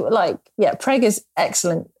 does she Preg is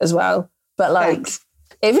excellent as well. But like, Thanks.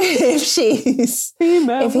 if she's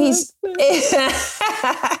Female if he's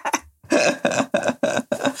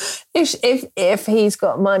if he's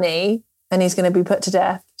got money and he's going to be put to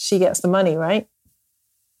death, she gets the money, right?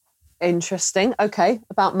 Interesting. Okay,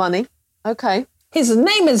 about money. Okay. His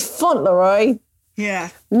name is Fauntleroy. Yeah.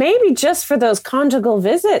 Maybe just for those conjugal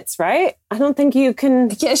visits, right? I don't think you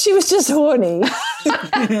can. Yeah, she was just horny.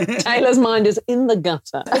 Taylor's mind is in the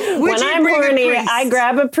gutter. Would When you I'm bring a horny, priest? I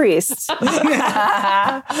grab a priest.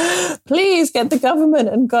 Please get the government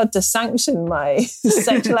and God to sanction my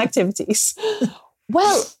sexual activities.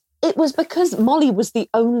 Well, it was because Molly was the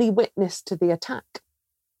only witness to the attack.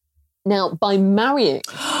 Now, by marrying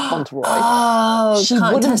Fauntleroy, Oh, she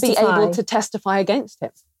can't wouldn't be testify. able to testify against him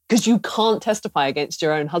because you can't testify against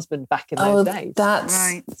your own husband back in those days.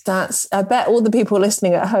 That's. I bet all the people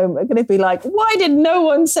listening at home are going to be like, "Why did no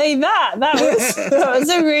one say that? That was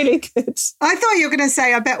a really good." I thought you were going to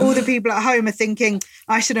say, I bet all the people at home are thinking,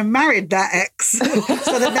 I should have married that ex so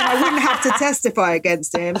that then I wouldn't have to testify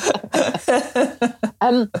against him.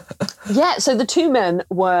 Yeah, so the two men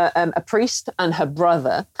were a priest and her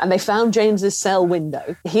brother, and they found James's cell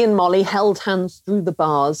window. He and Molly held hands through the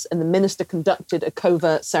bars, and the minister conducted a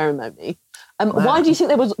covert ceremony. Why do you think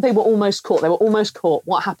they were almost caught? They were almost caught.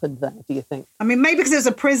 What happened there, do you think? I mean, maybe because it was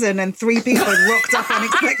a prison and 3 people had rocked up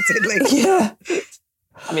unexpectedly. Yeah.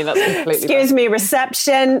 I mean, that's completely... Excuse me,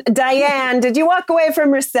 reception. Diane, did you walk away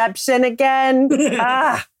from reception again?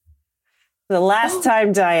 The last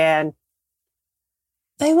time, Diane.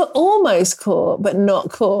 They were almost caught, but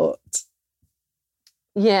not caught.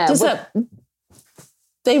 Yeah.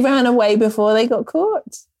 They ran away before they got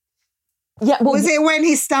caught? Yeah, well, Was it when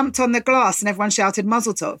he stamped on the glass and everyone shouted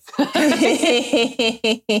Mazel Tov?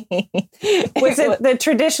 Was it the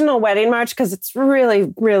traditional wedding march? Because it's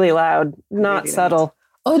really, really loud, not Really subtle.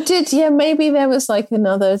 Maybe there was like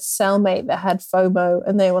another cellmate that had FOMO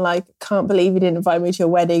and they were like, can't believe you didn't invite me to your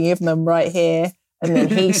wedding, even though I'm right here. And then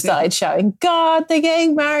he started shouting, God, they're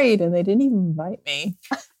getting married. And they didn't even invite me.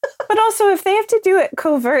 But also, if they have to do it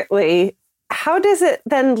covertly, how does it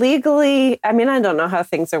then legally? I mean, I don't know how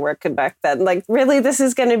things are working back then. Like, really, this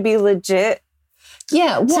is going to be legit?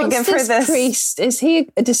 Yeah, what's give her this this- priest? Is he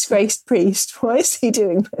a disgraced priest? Why is he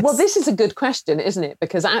doing this? Well, this is a good question, isn't it?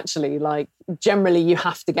 Because actually, like, generally you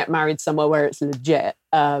have to get married somewhere where it's legit.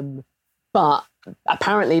 But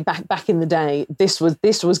apparently back in the day, this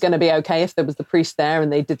was going to be okay if there was the priest there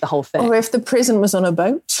and they did the whole thing. Or if the prison was on a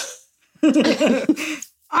boat.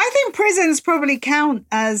 I think prisons probably count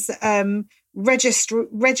as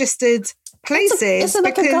registered places It's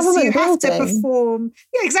like a because government you have to building. perform.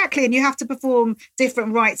 Yeah, exactly. And you have to perform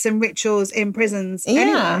different rites and rituals in prisons Yeah.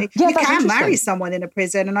 anyway. Yeah, You that's can marry interesting. someone in a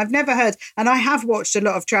prison. And I've never heard, and I have watched a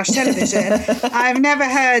lot of trash television, I've never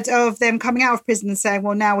heard of them coming out of prison and saying,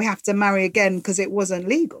 well, now we have to marry again because it wasn't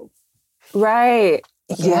legal. Right.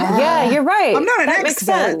 Yeah, you're right. I'm not an that makes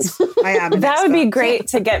expert. sense. I am. That would be great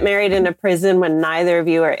to get married in a prison when neither of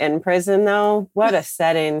you are in prison, though. What a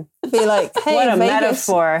setting. Be like, hey, What a Vegas.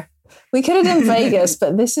 metaphor. We could have done Vegas,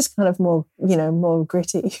 but this is kind of more, more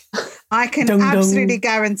gritty. I can absolutely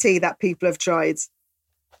guarantee that people have tried.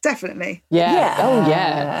 Definitely. Yeah. Oh,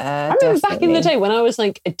 yeah. I remember back in the day when I was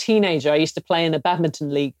like a teenager, I used to play in a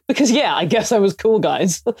badminton league because, I guess I was cool,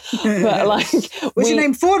 guys. But like, Was your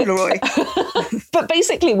name Fauntleroy? But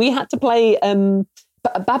basically, we had to play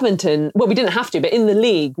badminton, well, we didn't have to, but in the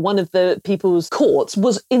league, one of the people's courts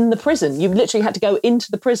was in the prison. You literally had to go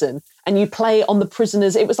into the prison and you play on the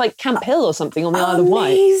prisoners. It was like Camp Hill or something on the Isle of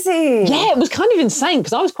Wight. Amazing. Yeah, it was kind of insane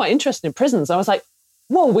because I was quite interested in prisons. I was like,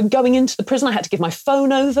 whoa, we're going into the prison. I had to give my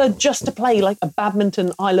phone over just to play like a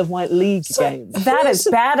badminton Isle of Wight league game. That is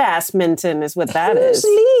badass minton is what that Whose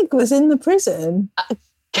is. league was in the prison?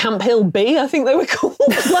 Camp Hill B, I think they were called.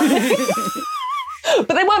 But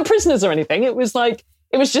they weren't prisoners or anything. It was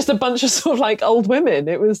just a bunch of sort of like old women.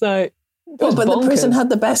 It was like, But the prison had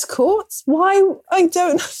the best courts? Why? I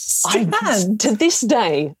don't understand. To this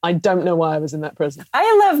day, I don't know why I was in that prison.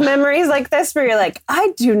 I love memories like this where you're like,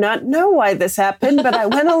 I do not know why this happened, but I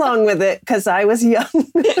went along with it because I was young.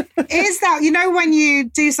 Is that, you know, when you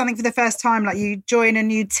do something for the first time, like you join a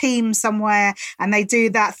new team somewhere and they do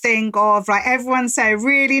that thing of like, everyone say a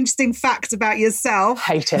really interesting fact about yourself.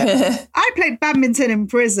 Hate it. I played badminton in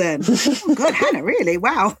prison. Oh God, Hannah, really?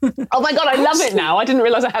 Wow. Oh my God, I love it now. I didn't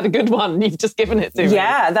realise I had a good one. You've just given it to me.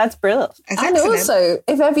 Yeah, that's brilliant. That's And excellent. also,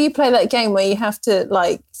 if ever you play that game where you have to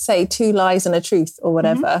like say 2 lies and a truth or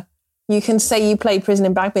whatever, you can say you played prison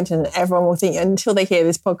in badminton and everyone will think, until they hear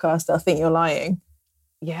this podcast, they'll think you're lying.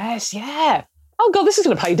 Yes, yeah. Oh God, this is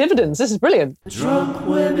going to pay dividends. This is brilliant. Drunk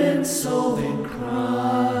women solving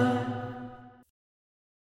crime.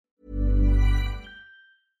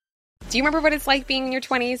 Do you remember what it's like being in your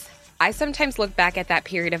 20s? I sometimes look back at that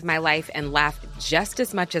period of my life and laugh just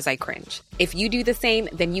as much as I cringe. If you do the same,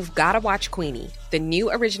 then you've got to watch Queenie, the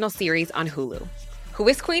new original series on Hulu. Who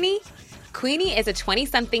is Queenie? Queenie is a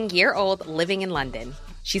 20-something-year-old living in London.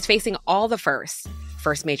 She's facing all the firsts.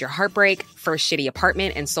 First major heartbreak, first shitty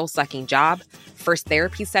apartment and soul-sucking job, first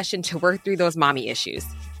therapy session to work through those mommy issues.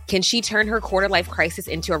 Can she turn her quarter-life crisis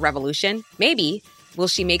into a revolution? Maybe. Will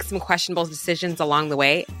she make some questionable decisions along the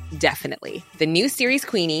way? Definitely. The new series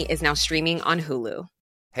Queenie is now streaming on Hulu.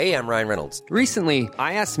 Hey, I'm Ryan Reynolds. Recently,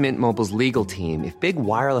 I asked Mint Mobile's legal team if big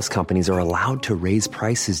wireless companies are allowed to raise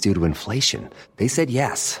prices due to inflation. They said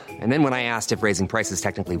yes. And then when I asked if raising prices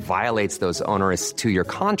technically violates those onerous 2-year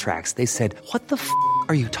contracts, they said, "What the f***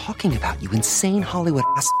 are you talking about, you insane Hollywood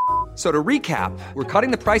ass?" So to recap, we're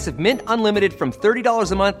cutting the price of Mint Unlimited from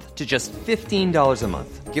 $30 a month to just $15 a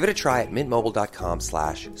month. Give it a try at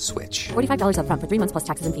mintmobile.com/switch. $45 up front for 3 months plus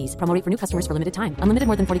taxes and fees. Promo rate for new customers for limited time. Unlimited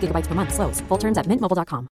more than 40 gigabytes per month. Slows full terms at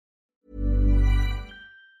mintmobile.com.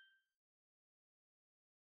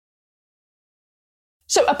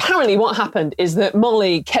 So apparently what happened is that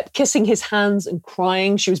Molly kept kissing his hands and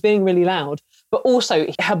crying. She was being really loud. But also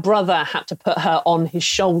her brother had to put her on his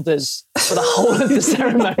shoulders for the whole of the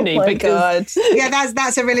ceremony. Oh my God. Yeah,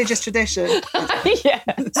 that's a religious tradition. Yeah.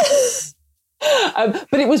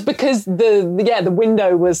 But it was because the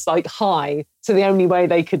window was like high, so the only way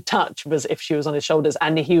they could touch was if she was on his shoulders,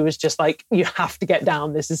 and he was just like, "You have to get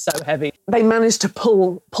down. This is so heavy." They managed to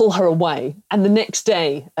pull her away, and the next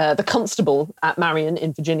day, the constable at Marion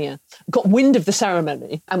in Virginia got wind of the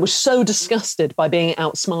ceremony and was so disgusted by being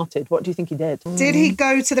outsmarted. What do you think he did? Did he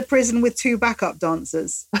go to the prison with 2 backup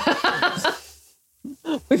dancers?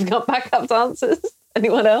 We've got backup dancers.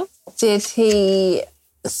 Anyone else? Did he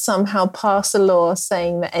somehow pass a law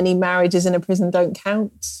saying that any marriages in a prison don't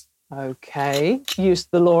count? Okay, used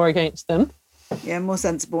the law against them. Yeah, more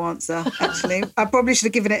sensible answer, actually. I probably should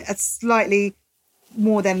have given it a slightly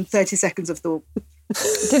more than 30 seconds of thought.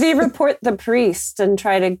 Did he report the priest and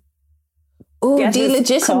try to Oh, get his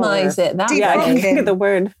delegitimize collar? it. That Yeah, I Defrock can't him. think of the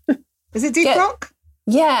word. Is it defrock?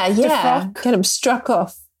 Yeah. Defrock. Get him struck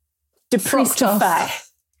off. Depriestify.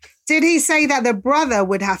 Did he say that the brother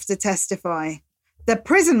would have to testify? The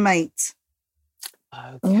prison mate?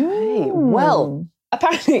 Okay, well,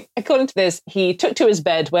 apparently, according to this, he took to his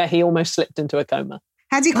bed where he almost slipped into a coma.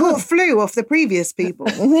 Had he caught flu off the previous people?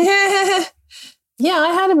 Yeah,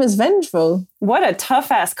 I had him as vengeful. What a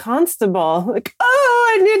tough ass constable. Like, oh,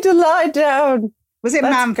 I need to lie down. Was it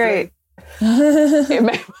That's man flu? great. It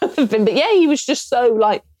may well have been, but yeah, he was just so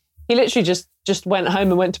like, he literally just went home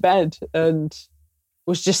and went to bed and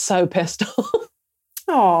was just so pissed off.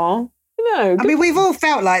 Aw. No, I mean, we've all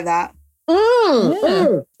felt like that.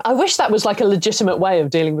 I wish that was like a legitimate way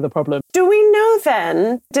of dealing with a problem. Do we know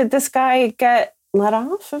then, did this guy get let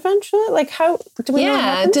off eventually? Like, how do we know what Yeah,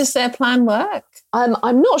 happened? does their plan work?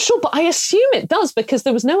 I'm not sure, but I assume it does because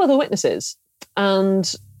there was no other witnesses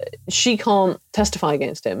and she can't testify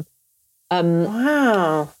against him.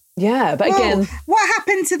 Wow. Yeah, but again, Well, what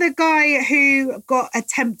happened to the guy who got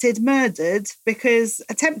attempted murdered? Because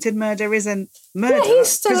attempted murder isn't murder. Yeah, he's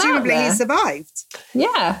still out Presumably he there. survived.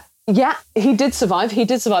 Yeah. Yeah, he did survive.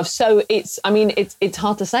 So it's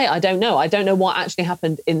hard to say. I don't know. I don't know what actually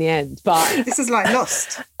happened in the end. But This is like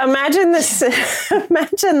Lost. Imagine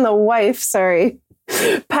the wife,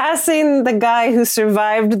 passing the guy who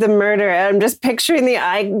survived the murder. I'm just picturing the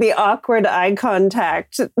awkward eye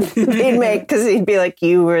contact he'd make because he'd be like,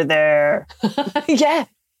 "You were there." yeah.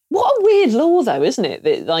 What a weird law, though, isn't it?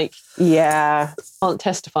 That Yeah. can't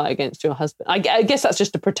testify against your husband. I guess that's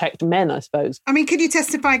just to protect men, I suppose. I mean, could you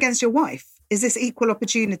testify against your wife? Is this equal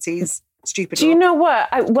opportunities? Stupid. Do you know what?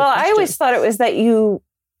 I always thought it was that you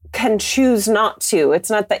can choose not to. It's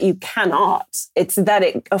not that you cannot. It's that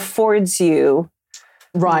it affords you,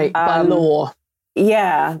 right, by law.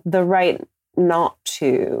 Yeah, the right not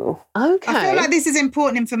to. Okay. I feel like this is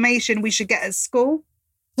important information we should get at school.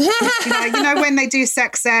 you know when they do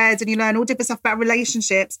sex ed and you learn all different stuff about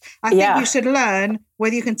relationships. I think you should learn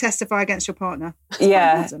whether you can testify against your partner.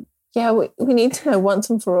 Yeah. Yeah, we need to know once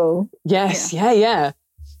and for all. Yes, yeah.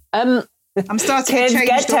 I'm starting Kids to change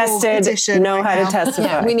get the whole tested, petition know right how now. to testify.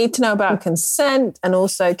 Yeah, we need to know about consent and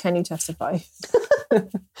also can you testify?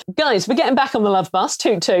 Guys, we're getting back on the love bus.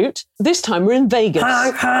 Toot toot. This time we're in Vegas.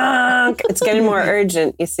 Honk, honk. It's getting more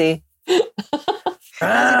urgent, you see. That's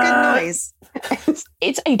a good noise.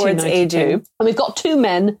 It's 1892, and we've got two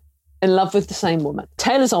men in love with the same woman.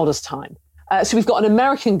 Tale as old as time. So we've got an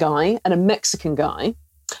American guy and a Mexican guy,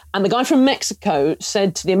 and the guy from Mexico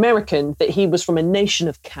said to the American that he was from a nation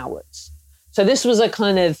of cowards. So this was a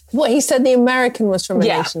kind of... What, he said the American was from a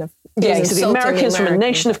nation of... Yeah, so the Americans from a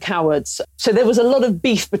nation of cowards. So there was a lot of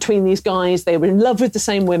beef between these guys. They were in love with the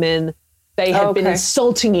same women. They had been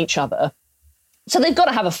insulting each other. So they've got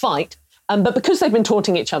to have a fight. But because they've been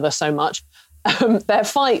taunting each other so much, their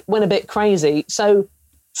fight went a bit crazy. So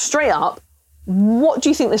straight up, what do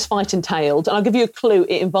you think this fight entailed? And I'll give you a clue.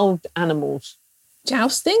 It involved animals.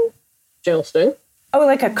 Jousting? Jousting. Oh,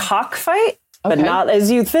 like a cockfight? But Okay. not as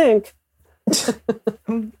you think.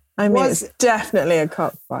 I mean, it's definitely a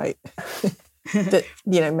cockfight. But,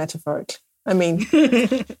 metaphorically. I mean...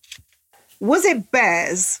 Was it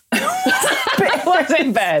bears? Was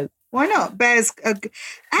it bears? Why not? Bears.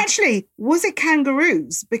 Actually, was it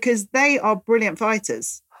kangaroos? Because they are brilliant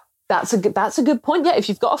fighters. That's a good point. Yeah, if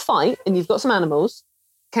you've got a fight and you've got some animals,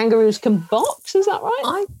 kangaroos can box. Is that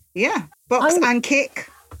right? Box and kick.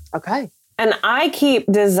 Okay. And I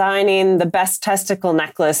keep designing the best testicle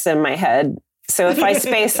necklace in my head. So if I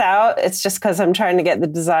space out, it's just because I'm trying to get the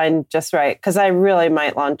design just right. Because I really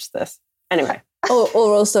might launch this. Anyway. Or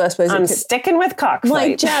also, I suppose... I'm sticking with cockfight.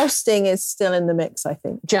 My jousting is still in the mix, I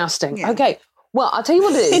think. Jousting. Yeah. Okay. Well, I'll tell you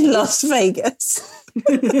what it is. In Las Vegas.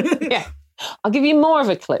 Yeah. I'll give you more of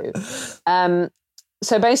a clue.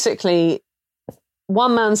 So basically,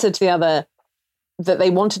 one man said to the other that they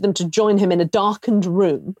wanted them to join him in a darkened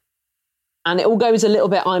room. And it all goes a little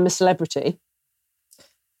bit, I'm a celebrity.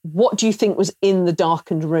 What do you think was in the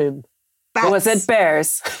darkened room? Bats. Was it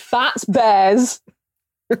bears? Bats, bears.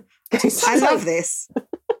 I love this.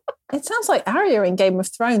 It sounds like Arya in Game of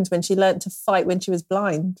Thrones when she learnt to fight when she was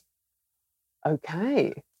blind.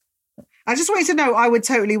 Okay. I just want you to know I would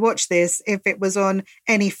totally watch this if it was on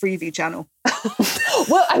any Freeview channel.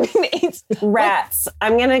 Well, I mean, it's... Rats.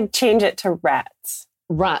 I'm going to change it to rats.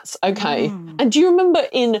 Rats, okay. And do you remember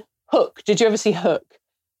in Hook, did you ever see Hook?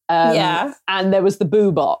 Yeah. And there was the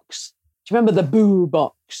boo box. Do you remember the boo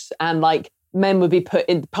box? And like pirates would be put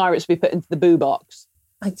into the boo box.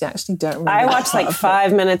 I actually don't remember. I watched like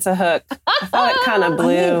 5 minutes of Hook. I thought it kind of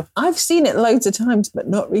blew. I've seen it loads of times, but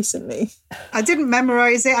not recently. I didn't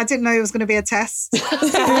memorize it. I didn't know it was going to be a test.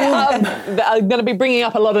 I'm going to be bringing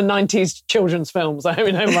up a lot of 90s children's films. I hope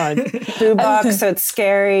you don't mind. Boo box, so it's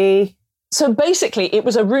scary. So basically, it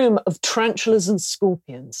was a room of tarantulas and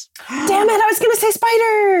scorpions. Damn it, I was going to say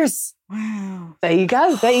spiders. Wow. There you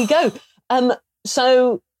go.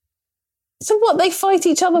 So what, they fight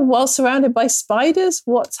each other while surrounded by spiders?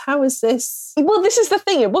 How is this? Well, this is the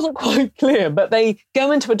thing. It wasn't quite clear, but they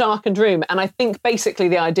go into a darkened room. And I think basically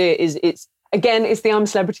the idea is it's the I'm a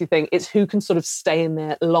Celebrity thing. It's who can sort of stay in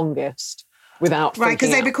there longest without Right, because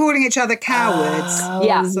they'd be calling each other cowards.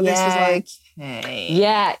 Yeah. So this was like... Okay.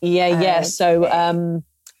 Yeah. Okay. So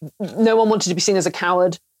no one wanted to be seen as a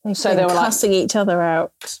coward. So they were cussing each other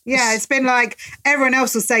out. Yeah, it's been like everyone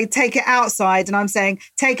else will say, take it outside. And I'm saying,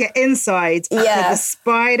 take it inside. Yeah. The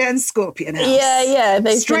spider and scorpion house. Yeah.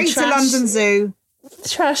 They've Straight to London Zoo.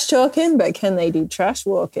 Trash talking, but can they do trash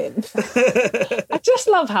walking? I just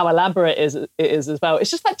love how elaborate it is as well. It's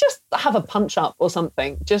just like, just have a punch up or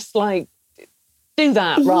something. Just like, do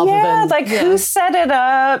that rather than... who set it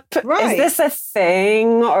up? Right. Is this a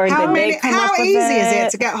thing? Or did they come up with How easy is it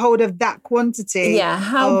to get hold of that quantity? Yeah,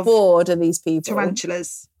 how of bored are these people?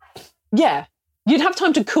 tarantulas? Yeah. You'd have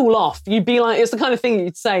time to cool off. You'd be like, it's the kind of thing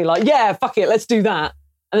you'd say, like, yeah, fuck it, let's do that.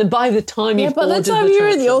 And then by the time you've by the ordered time the you're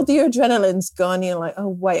in attraction- the adrenaline's gone, you're like, oh,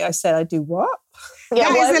 wait, I said I do what? That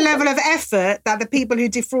is the level of effort that the people who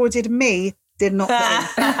defrauded me did not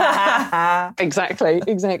put in.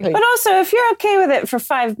 Exactly. But also, if you're okay with it for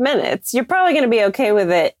 5 minutes, you're probably going to be okay with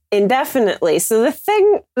it indefinitely. So the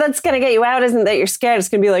thing that's going to get you out isn't that you're scared. It's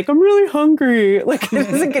going to be like, I'm really hungry. Like, it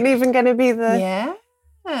isn't even going to be the... Yeah.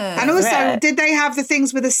 And also, did they have the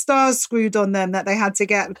things with the stars screwed on them that they had to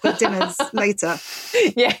get for dinners later?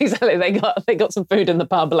 Yeah, exactly. They got some food in the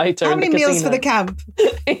pub later. How in many the meals casino. for the camp?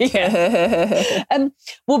 Yeah.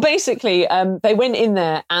 Well, basically, they went in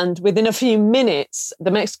there, and within a few minutes,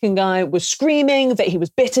 the Mexican guy was screaming that he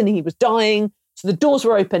was bitten, he was dying. So the doors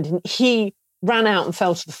were opened, and he ran out and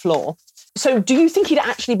fell to the floor. So do you think he'd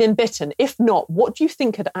actually been bitten? If not, what do you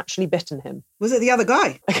think had actually bitten him? Was it the other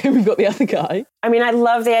guy? Okay, we've got the other guy. I mean, I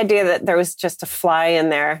love the idea that there was just a fly in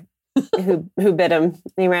there who bit him.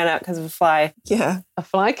 He ran out because of a fly. Yeah. A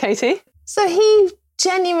fly, Katie? So he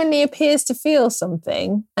genuinely appears to feel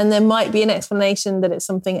something, and there might be an explanation that it's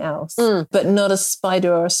something else, but not a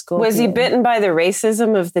spider or a scorpion. Was he bitten by the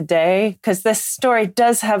racism of the day? Because this story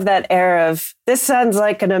does have that air of, this sounds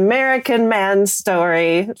like an American man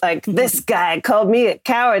story. Like, this guy called me a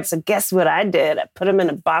coward, so guess what I did? I put him in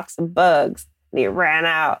a box of bugs, and he ran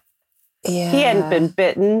out. Yeah. He hadn't been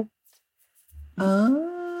bitten.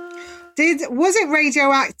 Was it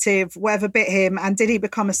radioactive, whatever bit him, and did he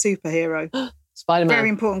become a superhero? Spider-Man. Very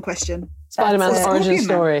important question. Spider-Man's That's it. origin Scorpion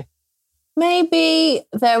Man. story. Maybe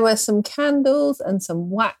there were some candles and some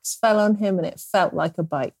wax fell on him and it felt like a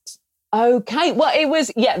bite. Okay. Well, it was,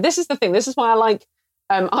 this is the thing. This is why I like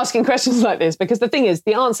asking questions like this, because the thing is,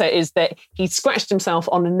 the answer is that he scratched himself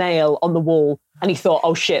on a nail on the wall and he thought,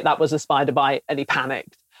 oh shit, that was a spider bite, and he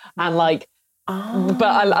panicked. And like, but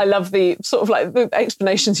I love the sort of like the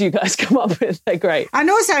explanations you guys come up with. They're great. And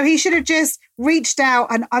also, he should have just reached out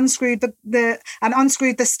and unscrewed the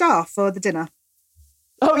staff for the dinner.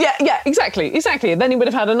 Oh yeah, exactly. And then he would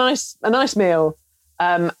have had a nice meal,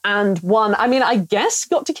 and one. I mean, I guess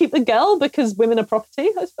got to keep the girl because women are property,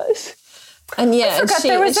 I suppose. And yeah, I forgot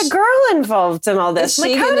there was a girl involved in all this.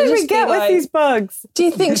 Like, how did we get with these bugs? Do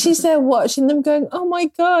you think she's there watching them going, oh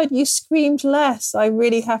my God, you screamed less. I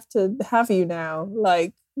really have to have you now.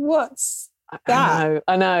 Like, what's that?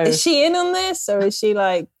 I know. Is she in on this, or is she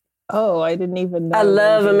like, oh, I didn't even know? I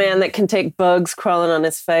love a man that can take bugs crawling on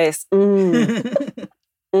his face.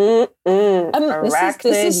 This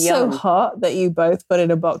is so hot that you both got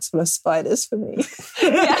in a box full of spiders for me.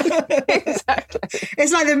 Yeah, exactly.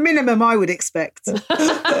 It's like the minimum I would expect. This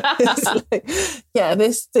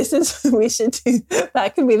is, we should do,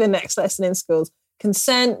 that could be the next lesson in schools.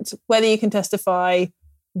 Consent, whether you can testify,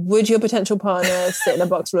 would your potential partner sit in a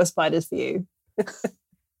box full of spiders for you? I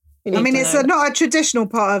mean, it's not a traditional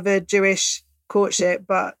part of a Jewish courtship,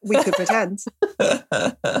 but we could pretend.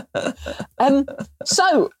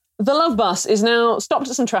 So the Love Bus is now stopped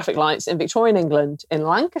at some traffic lights in Victorian England in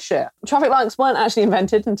Lancashire. Traffic lights weren't actually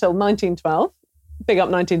invented until 1912. Big up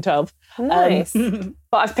 1912. Nice.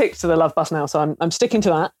 But I've picked the Love Bus now, so I'm sticking to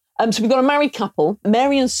that. So we've got a married couple,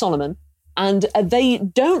 Mary and Solomon, and they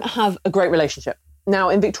don't have a great relationship. Now,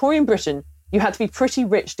 in Victorian Britain, you had to be pretty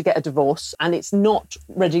rich to get a divorce, and it's not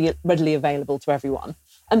readily available to everyone.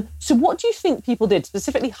 So what do you think people did,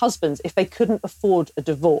 specifically husbands, if they couldn't afford a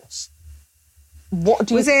divorce? What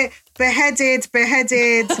do you... Was it beheaded,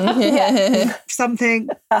 something?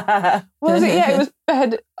 What was it? Yeah, it was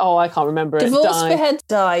beheaded. Oh, I can't remember it. Divorce, behead,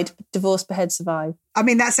 died. Divorce, behead, survive. I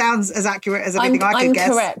mean, that sounds as accurate as anything I could guess.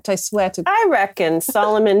 I'm correct, I swear to... I reckon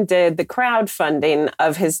Solomon did the crowdfunding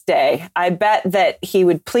of his day. I bet that he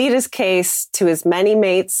would plead his case to as many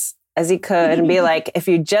mates as he could and be like, if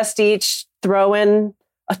you just each throw in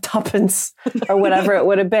a tuppence or whatever it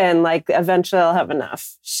would have been, like, eventually I'll have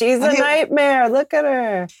enough. She's a nightmare. Look at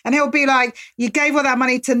her. And he'll be like, you gave all that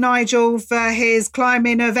money to Nigel for his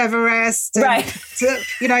climbing of Everest. And right. To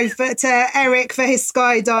Eric for his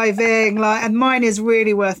skydiving. And mine is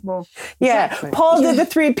really worth more. Yeah. Exactly. Paul did the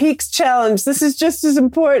 3 Peaks challenge. This is just as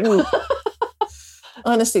important.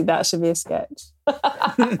 Honestly, that should be a sketch.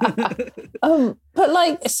 But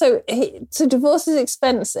so divorce is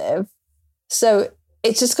expensive. So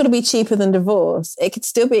it's just got to be cheaper than divorce. It could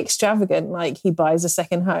still be extravagant, like he buys a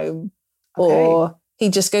second home, or he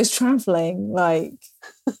just goes traveling. Like,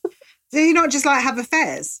 do you not just have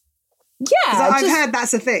affairs? Yeah, I've heard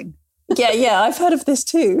that's a thing. Yeah, I've heard of this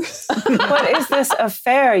too. What is this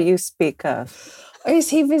affair you speak of? Or is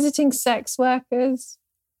he visiting sex workers?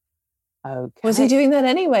 Okay. Was he doing that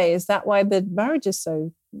anyway? Is that why the marriage is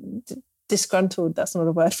so disgruntled. That's not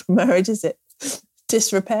a word for marriage, is it?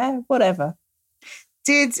 Disrepair, whatever.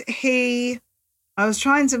 Did he... I was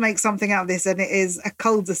trying to make something out of this and it is a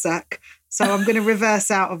cul-de-sac. So I'm going to reverse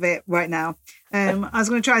out of it right now. I was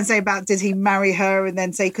going to try and say about did he marry her and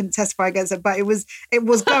then say he couldn't testify against her, but it was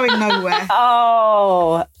going nowhere.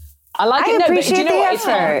 Oh, I like it. I No, but do appreciate you know the what?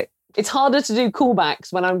 effort. It's harder to do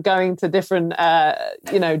callbacks when I'm going to different,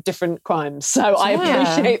 different crimes. So I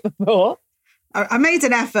appreciate the thought. I made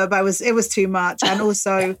an effort, but it was too much, and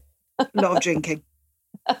also a lot of drinking.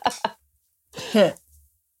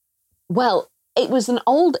 Well, it was an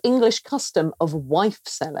old English custom of wife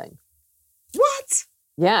selling. What?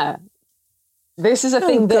 Yeah. This is a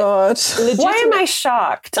thing that... God. Why am I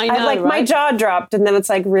shocked? I know, My right? jaw dropped, and then it's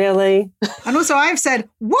like, really? And also, I've said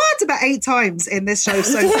what about 8 times in this show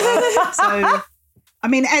so far. So, I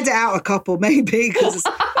mean, edit out a couple maybe because it's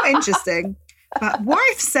quite interesting. But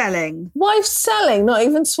wife selling. Wife selling, not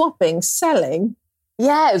even swapping, selling.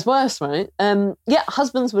 Yeah, it's worse, right?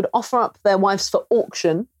 Husbands would offer up their wives for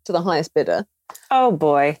auction to the highest bidder. Oh,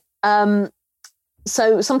 boy.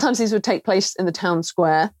 So sometimes these would take place in the town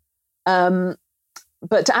square.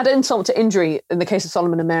 But to add insult to injury, in the case of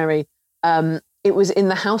Solomon and Mary, it was in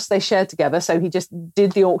the house they shared together. So he just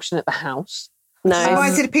did the auction at the house. Nice.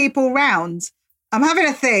 Invited people round. I'm having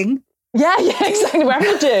a thing. Yeah, exactly. Whatever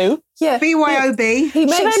you do. Yeah. BYOB. He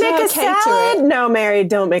makes Should I make her a cater salad? it. No, Mary,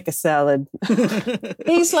 don't make a salad.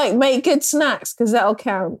 He's like, make good snacks because that'll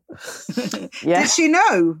count. Yeah. Did she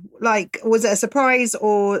know? Like, was it a surprise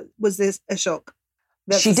or was this a shock?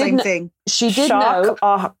 That's She the same didn't- thing. She did know.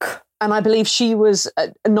 Shock. And I believe she was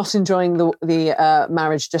not enjoying the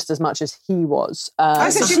marriage just as much as he was.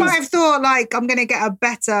 So she might have thought, like, I'm going to get a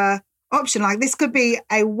better option. Like, this could be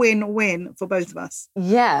a win-win for both of us.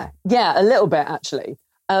 Yeah, a little bit actually.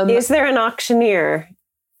 Is there an auctioneer?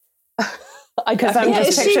 Because I'm just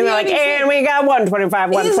is she picturing the like, only thing? and we got 125,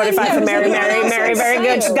 145 for Mary, Mary, very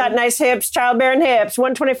good. She's got nice hips, childbearing hips.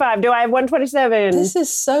 125. Do I have 127? This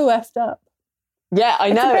is so effed up. Yeah, I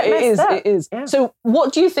know a bit it is. messed up. It is. Yeah. So,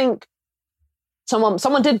 what do you think?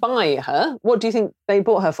 Someone did buy her. What do you think they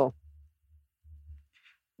bought her for?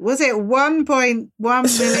 Was it 1.1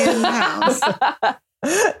 million pounds?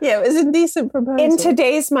 Yeah, it was a decent proposal. In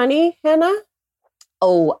today's money, Hannah?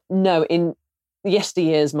 Oh no, in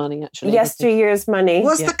yesteryear's money actually. Yesteryear's money.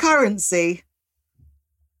 What's the currency?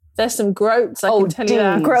 There's some groats, I can tell you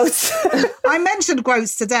that. Gross. I mentioned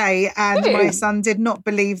groats today and Did you? my son did not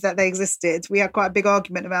believe that they existed. We had quite a big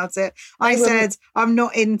argument about it. I said, I'm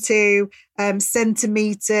not into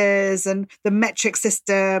centimetres and the metric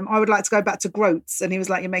system. I would like to go back to groats. And he was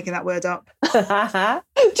like, you're making that word up. Do you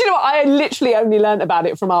know what? I literally only learned about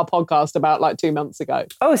it from our podcast about like 2 months ago.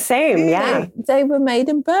 Oh, same. Yeah. They were made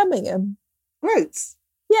in Birmingham. Groats.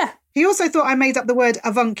 Yeah. He also thought I made up the word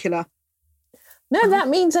avuncular. No, that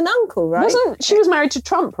means an uncle, right? She was married to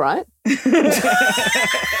Trump, right?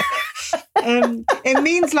 It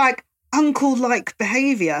means like uncle-like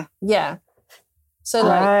behaviour, Yeah. So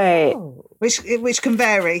like, Right. which can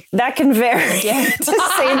vary. That can vary, yeah, to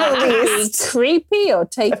say the least. creepy or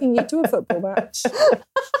taking you to a football match. Do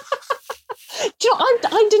you know,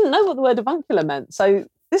 I didn't know what the word avuncular meant. So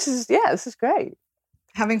this is great.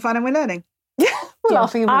 Having fun and we're learning. We're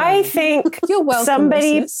laughing. And we're I learning. think You're welcome.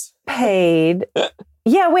 somebody listeners. paid.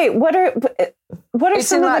 Yeah, wait, what are It's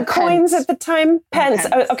some in of like the coins pence. at the time? Pence.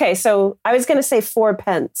 Pence. Oh, okay, so I was going to say 4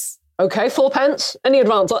 pence. Okay, 4 pence. Any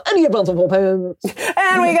advance on 4 pence?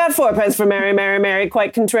 And we got 4 pence for Mary,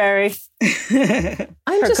 quite contrary. I'm Her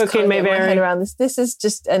just cooking can't may get my vary. head around this. This has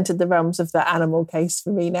just entered the realms of the animal case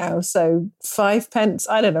for me now. So 5 pence,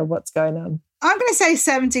 I don't know what's going on. I'm going to say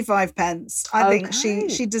 75 pence. I think Okay.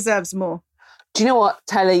 she deserves more. Do you know what,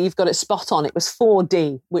 Taylor? You've got it spot on. It was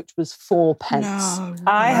 4D, which was 4 pence. No.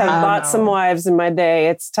 I have bought some wives in my day.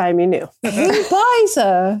 It's time you knew. Who buys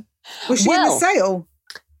her? Was she in the Well- sale?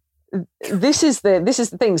 This is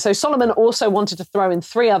the thing. So Solomon also wanted to throw in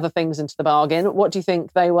 3 other things into the bargain. What do you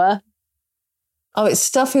think they were? Oh, it's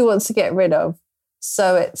stuff he wants to get rid of.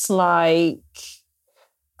 So it's like,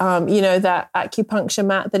 that acupuncture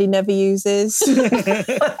mat that he never uses.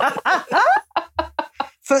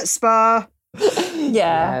 Foot spa.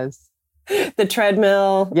 Yeah. Yes. The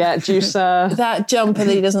treadmill. Yeah, juicer. That jumper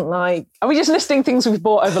that he doesn't like. Are we just listing things we've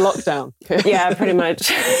bought over lockdown? Yeah, pretty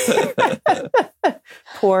much.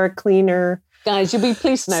 Poor cleaner. Guys, you'll be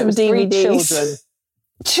pleased to know Some it was 3 DVDs. children.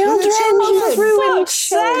 Children ruined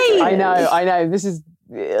children. I know. This is,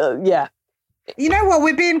 yeah. You know what?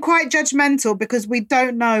 We're being quite judgmental because we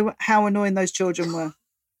don't know how annoying those children were.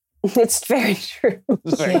 It's very true.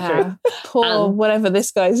 Poor whatever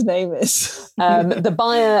this guy's name is. The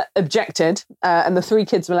buyer objected, and the 3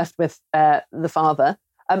 kids were left with the father.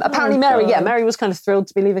 Apparently, Mary was kind of thrilled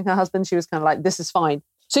to be leaving her husband. She was kind of like, "This is fine."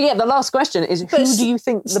 So yeah, the last question is, who do you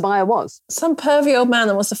think the buyer was? Some pervy old man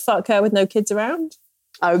that wants to fuck her with no kids around.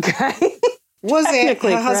 Okay. Was it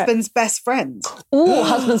her husband's best friend? Oh,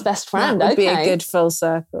 husband's best friend. That would be a good full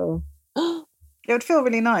circle. It would feel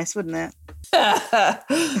really nice, wouldn't it?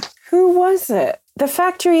 Who was it? The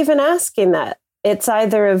fact you're even asking that. It's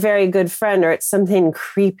either a very good friend or it's something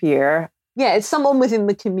creepier. Yeah, it's someone within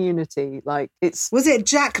the community. Like Was it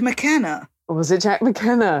Jack McKenna? Was it Jack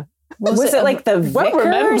McKenna? Was it like the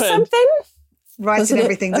vicar or something? Writing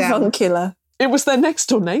everything down. Avuncular. It was their next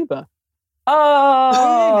door neighbour.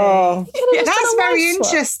 Oh, really? That's very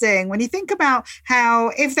interesting. When you think about how,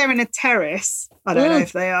 if they're in a terrace, I don't know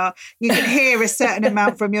if they are, you can hear a certain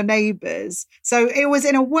amount from your neighbours. So it was,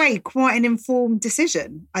 in a way, quite an informed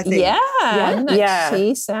decision, I think. Yeah.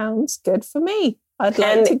 She sounds good for me. I'd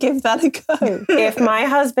like to give that a go. If my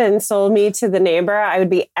husband sold me to the neighbor, I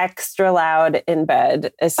would be extra loud in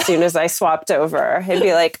bed as soon as I swapped over. He'd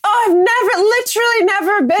be like, "Oh, I've literally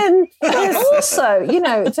never been." And also,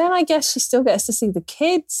 then I guess she still gets to see the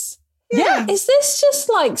kids. Yeah. Is this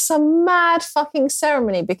just like some mad fucking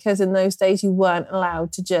ceremony? Because in those days you weren't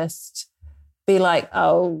allowed to just be like,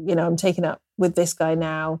 "Oh, I'm taking up with this guy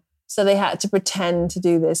now." So they had to pretend to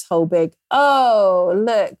do this whole big, "Oh,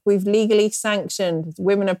 look, we've legally sanctioned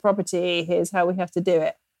women are property. Here's how we have to do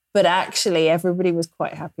it." But actually, everybody was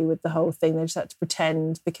quite happy with the whole thing. They just had to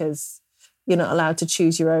pretend because you're not allowed to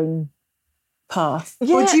choose your own path.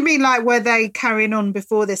 Yeah. Or do you mean like were they carrying on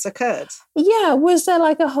before this occurred? Yeah. Was there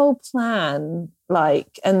like a whole plan?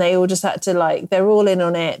 And they all just had to they're all in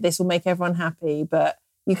on it. This will make everyone happy, but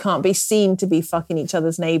you can't be seen to be fucking each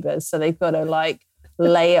other's neighbours. So they've got to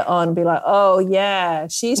lay it on, be like, "Oh yeah,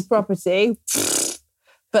 she's property,"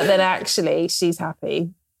 but then actually she's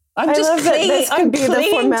happy. I love that this could be the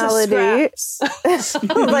formality.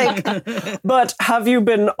 But have you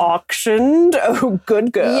been auctioned? Oh,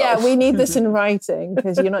 good girl. Yeah, we need this in writing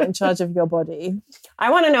because you're not in charge of your body. I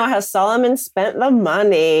want to know how Solomon spent the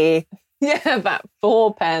money. Yeah, about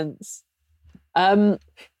 4 pence.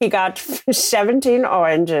 He got 17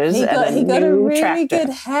 oranges. He got a really tractor. good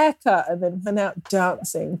haircut and then went out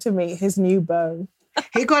dancing to meet his new beau.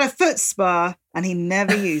 He got a foot spa and he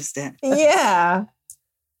never used it. Yeah.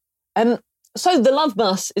 So the love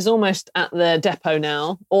bus is almost at the depot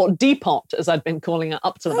now, or depot, as I'd been calling it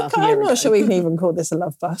up to about a year ago. I'm not sure we can even call this a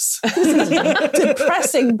love bus. This is a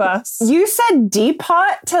depressing bus. You said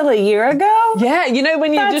depot till a year ago? Yeah,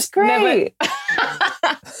 when you That's just great.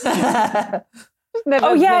 I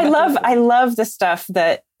love the stuff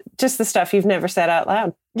just the stuff you've never said out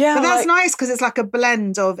loud. Yeah, but that's nice because it's like a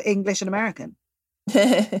blend of English and American.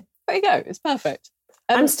 There you go. It's perfect.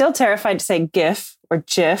 I'm still terrified to say GIF or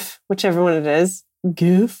GIF, whichever one it is.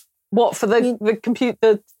 GIF. What, for the compute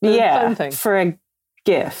the phone thing? For a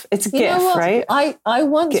GIF. It's a GIF, right? I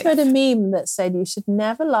once GIF. read a meme that said you should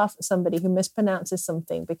never laugh at somebody who mispronounces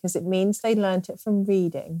something because it means they learnt it from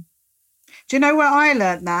reading. Do you know where I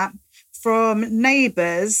learnt that? From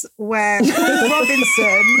Neighbours, where Paul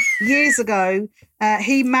Robinson, years ago,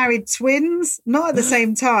 he married twins, not at the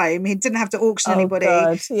same time. He didn't have to auction anybody.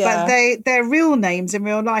 God, yeah. But their real names in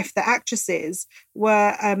real life, the actresses,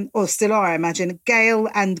 were, or still are, I imagine, Gail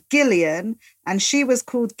and Gillian. And she was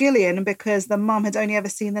called Gillian because the mum had only ever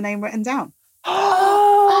seen the name written down.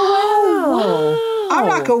 Oh, wow. I'm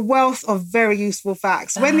like a wealth of very useful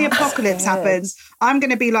facts. When the apocalypse happens, I'm going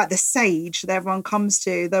to be like the sage that everyone comes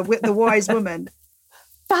to, the wise woman.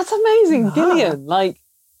 That's amazing, Gillian.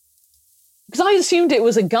 Because I assumed it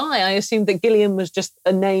was a guy. I assumed that Gillian was just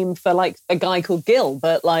a name for a guy called Gil,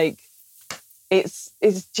 but it's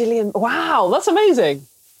Gillian. Wow, that's amazing.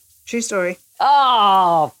 True story.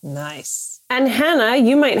 Oh, nice. And Hannah,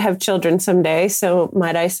 you might have children someday, so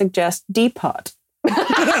might I suggest Depot?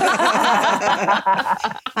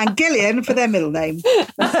 And Gillian for their middle name.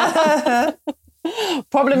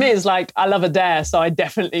 Problem is, I love Adair, so I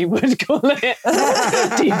definitely would call it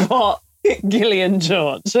Depot Gillian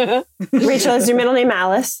George. Rachel, is your middle name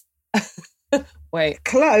Alice? Wait.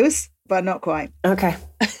 Close, but not quite. Okay.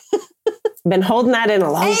 Been holding that in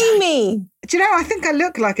a long time. Amy! Do you know, I think I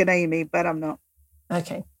look like an Amy, but I'm not.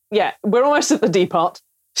 Okay. Yeah, we're almost at the Depot.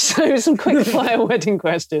 So some quick fire wedding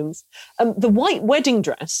questions. The white wedding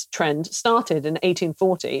dress trend started in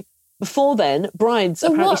 1840. Before then, brides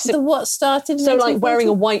The what started in so 1840? wearing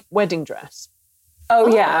a white wedding dress. Oh,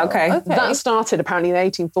 yeah, okay. That started apparently in the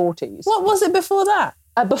 1840s. What was it before that?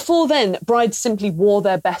 Before then, brides simply wore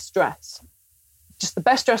their best dress just the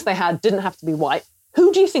best dress they had, didn't have to be white.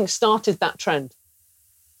 Who do you think started that trend?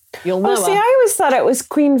 You'll know. See, I always thought it was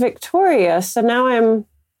Queen Victoria, so now I'm...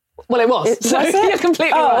 Well, it was. Was it? You're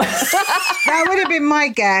completely right. That would have been my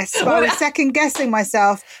guess, but I was second guessing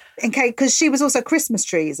myself in case, because she was also Christmas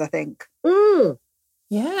trees, I think.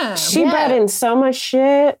 Yeah. She brought in so much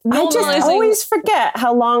shit. I just always forget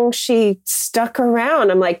how long she stuck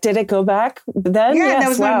around. I'm like, did it go back then? Yeah, there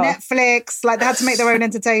was no Netflix. Like, they had to make their own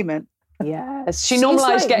entertainment. Yes. She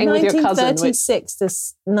normalised getting with your cousin. 1836 to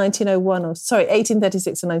 1901,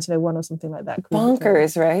 1836 to 1901 or something like that.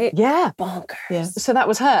 Bonkers, right? Yeah. Bonkers. Yeah. So that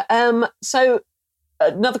was her. So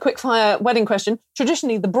another quick fire wedding question.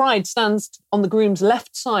 Traditionally, the bride stands on the groom's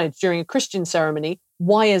left side during a Christian ceremony.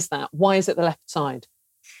 Why is that? Why is it the left side?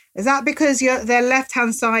 Is that because their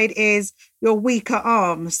left-hand side is your weaker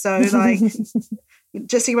arm? So, like,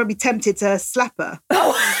 just so you won't be tempted to slap her.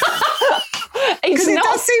 Because it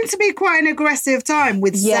does seem to be quite an aggressive time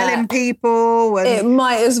with selling people. And it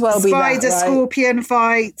might as well be that, right? Scorpion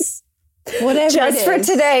fights. Whatever. Just for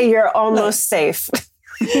today, you're almost safe.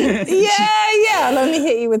 Yeah. I'll only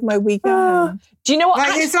hit you with my weaker hand. Do you know what?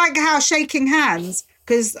 Like, it's like how shaking hands,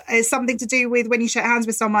 because it's something to do with when you shake hands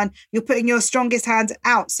with someone, you're putting your strongest hand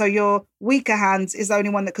out, so your weaker hand is the only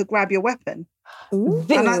one that could grab your weapon. And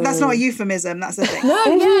that's not a euphemism, that's the thing.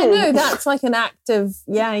 No, that's like an act of,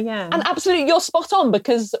 And absolutely, you're spot on,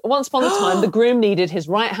 because once upon a time, the groom needed his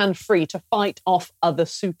right hand free to fight off other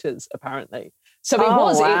suitors, apparently. So it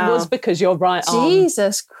was because your right arm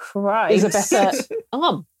Jesus Christ is a better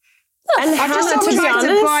arm. And I just always like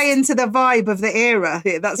to buy into the vibe of the era.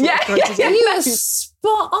 That's what I'm trying to do. You are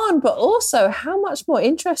spot on, but also, how much more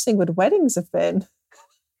interesting would weddings have been?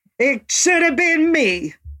 It should have been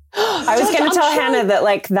me. I was going to tell Hannah that,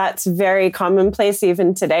 like, that's very commonplace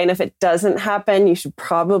even today. And if it doesn't happen, you should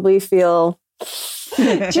probably feel do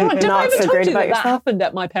you know what? not so great about yourself. That happened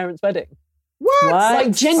at my parents' wedding. What?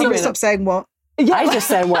 Like, genuinely. Stop saying what? Yeah, I just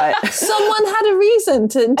said what? Someone had a reason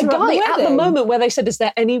to interrupt a guy the wedding. at the moment where they said, is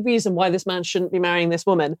there any reason why this man shouldn't be marrying this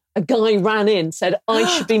woman? A guy ran in, said, I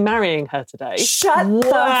should be marrying her today. Shut the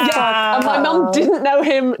fuck up. And my mum didn't know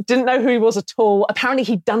him, didn't know who he was at all. Apparently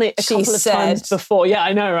he'd done it a couple of times before. Yeah,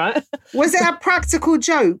 I know, right? Was it a practical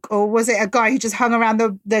joke, or was it a guy who just hung around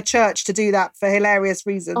the church to do that for hilarious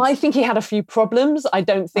reasons? I think he had a few problems. I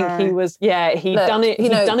don't think he was, he'd done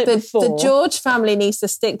it before. The George family needs to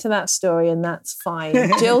stick to that story, and that's fine.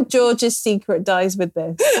 Jill George's secret dies with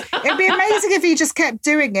this. It'd be amazing if he just kept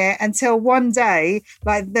doing it until one day,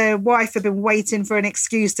 like, the wife had been waiting for an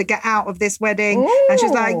excuse to get out of this wedding. Ooh. And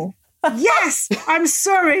she's like, yes, I'm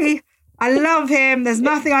sorry. I love him. There's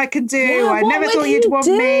nothing I can do. Yeah, I never thought you'd want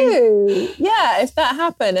me. Yeah, if that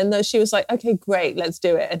happened and then she was like, okay, great, let's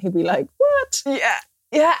do it. And he'd be like, what? Yeah.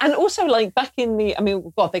 Yeah. And also, like, back in they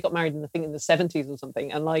got married in the 70s or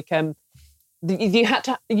something. And like, you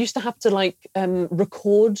used to have to like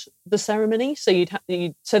record the ceremony, so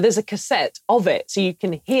so there's a cassette of it, so you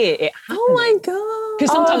can hear it happening. Oh my god!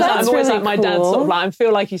 Because sometimes I'm always really like my dad, sort of like, I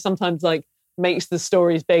feel like he sometimes like makes the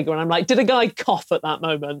stories bigger, and I'm like, did a guy cough at that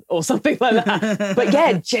moment or something like that? But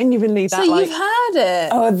yeah, genuinely, that. So you've heard it?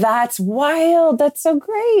 Oh, that's wild! That's so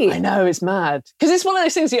great. I know, it's mad, because it's one of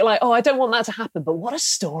those things that you're like, oh, I don't want that to happen, but what a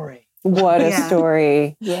story! What a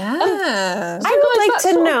story! Yeah, I would like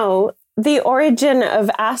to know the origin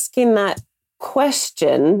of asking that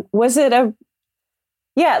question. Was it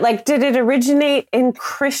did it originate in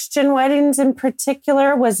Christian weddings in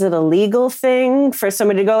particular? Was it a legal thing for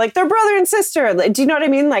somebody to go like, they're brother and sister? Do you know what I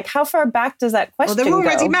mean? Like, how far back does that question go? They're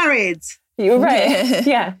already married. You're right.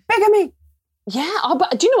 Yeah. Bigamy. Yeah.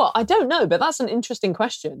 But do you know what? I don't know, but that's an interesting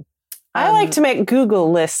question. I like to make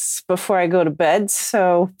Google lists before I go to bed,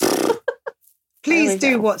 so... Please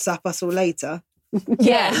do WhatsApp us all later.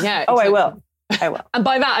 Yeah. Oh, exactly. I will. And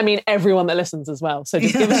by that, I mean everyone that listens as well. So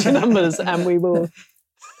just give us your numbers and we will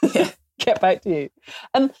get back to you.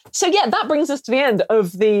 So that brings us to the end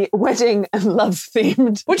of the wedding and love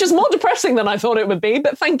themed, which is more depressing than I thought it would be.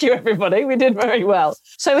 But thank you, everybody. We did very well.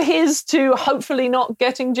 So here's to hopefully not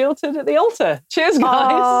getting jilted at the altar. Cheers,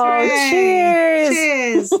 guys. Oh, cheers.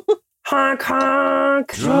 Cheers. Honk,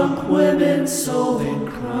 honk. Drunk women solving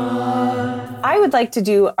crime. I would like to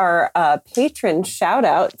do our patron shout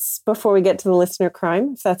outs before we get to the listener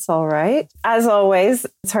crime, if that's all right. As always,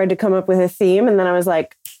 it's hard to come up with a theme. And then I was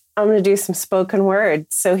like, I'm going to do some spoken word.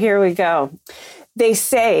 So here we go. They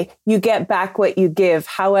say you get back what you give,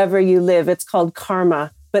 however you live. It's called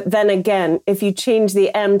karma. But then again, if you change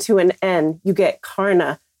the M to an N, you get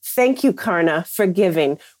karna. Thank you, Karna, for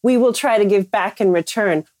giving. We will try to give back in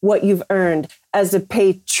return what you've earned as a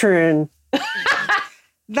patron.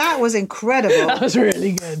 That was incredible. That was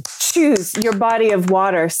really good. Choose your body of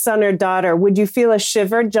water, son or daughter. Would you feel a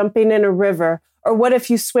shiver jumping in a river? Or what if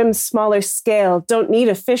you swim smaller scale? Don't need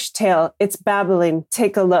a fishtail. It's babbling.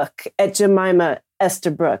 Take a look at Jemima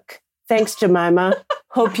Estabrook. Thanks, Jemima.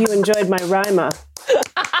 Hope you enjoyed my rhyme.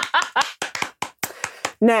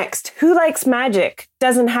 Next, who likes magic?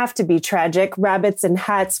 Doesn't have to be tragic. Rabbits and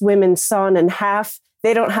hats, women sawn in half.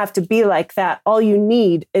 They don't have to be like that. All you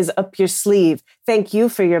need is up your sleeve. Thank you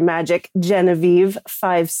for your magic, Genevieve,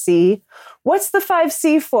 5C. What's the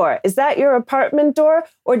 5C for? Is that your apartment door?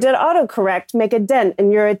 Or did autocorrect make a dent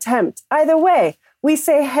in your attempt? Either way, we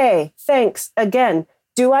say, hey, thanks again.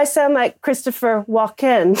 Do I sound like Christopher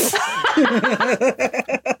Walken?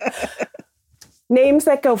 Names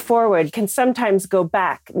that go forward can sometimes go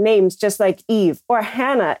back. Names just like Eve or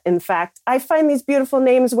Hannah, in fact. I find these beautiful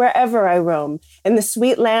names wherever I roam, in the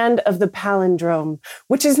sweet land of the palindrome,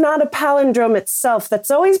 which is not a palindrome itself.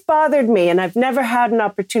 That's always bothered me, and I've never had an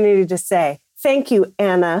opportunity to say, thank you,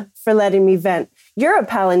 Anna, for letting me vent. You're a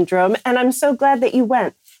palindrome, and I'm so glad that you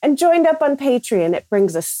went and joined up on Patreon. It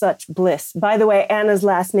brings us such bliss. By the way, Anna's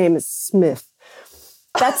last name is Smith.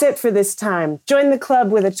 That's it for this time. Join the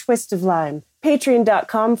club with a twist of lime.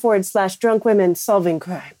 Patreon.com/drunk women solving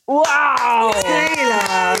crime. Wow!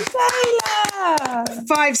 Taylor. Taylor!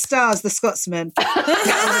 5 stars, The Scotsman.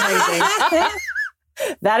 That was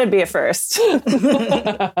amazing. That'd be a first.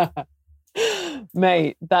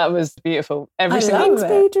 Mate, that was beautiful. Every I single love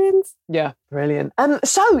it. Patrons. Yeah, brilliant.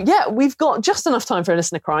 We've got just enough time for a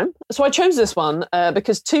listener crime. So I chose this one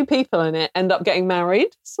because 2 people in it end up getting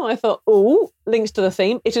married. So I thought, links to the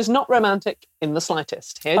theme. It is not romantic in the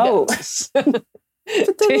slightest. Here goes. But do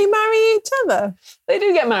they marry each other? They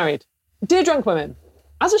do get married. Dear drunk women,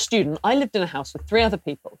 as a student, I lived in a house with 3 other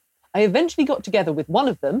people. I eventually got together with one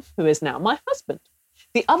of them, who is now my husband.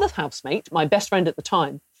 The other housemate, my best friend at the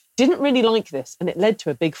time, didn't really like this, and it led to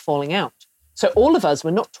a big falling out. So all of us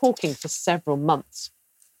were not talking for several months.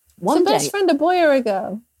 One Is the best friend a boy or a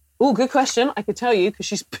girl? Oh, good question. I could tell you because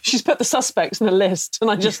she's put the suspects in a list,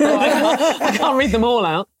 and I just thought I can't read them all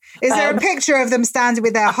out. Is there a picture of them standing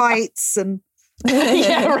with their heights and?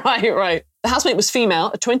 Yeah, right. The housemate was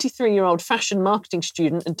female, a 23-year-old fashion marketing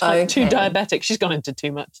student and type 2 diabetic. She's gone into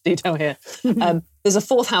too much detail here. There's a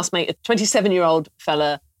 4th housemate, a 27-year-old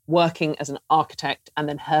fella working as an architect, and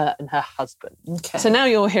then her and her husband. Okay. So now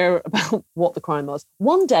you'll hear about what the crime was.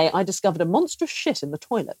 One day I discovered a monstrous shit in the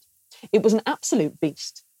toilet. It was an absolute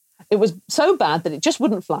beast. It was so bad that it just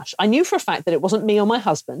wouldn't flush. I knew for a fact that it wasn't me or my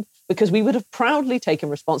husband because we would have proudly taken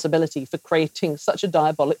responsibility for creating such a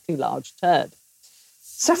diabolically large turd.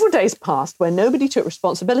 Several days passed where nobody took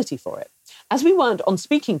responsibility for it. As we weren't on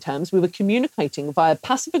speaking terms, we were communicating via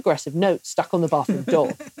passive-aggressive notes stuck on the bathroom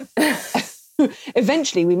door.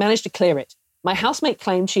 Eventually, we managed to clear it. My housemate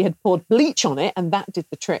claimed she had poured bleach on it, and that did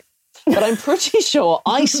the trick. But I'm pretty sure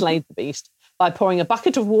I slayed the beast by pouring a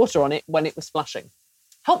bucket of water on it when it was flushing.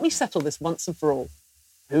 Help me settle this once and for all.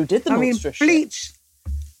 Who did the monstrous shit?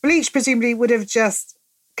 Bleach presumably would have just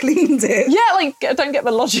cleaned it. Yeah, I don't get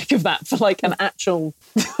the logic of that for an actual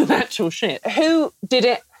shit. Who did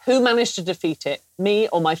it? Who managed to defeat it? Me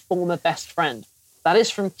or my former best friend? That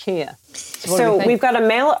is from Kia. So we've got a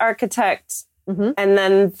male architect and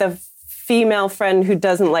then the female friend who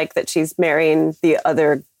doesn't like that she's marrying the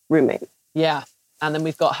other roommate. Yeah. And then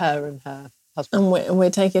we've got her and her husband. And we're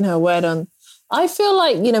taking her word on. I feel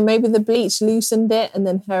like, maybe the bleach loosened it and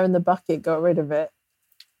then her and the bucket got rid of it.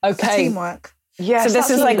 Okay. Teamwork. Yes, so this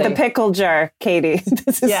is like the pickle jar, Katie.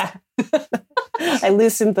 Yeah. I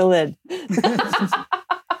loosened the lid.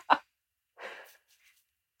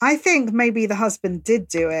 I think maybe the husband did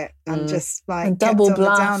do it and just And kept double on the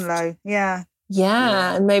bluffed. down low. Yeah.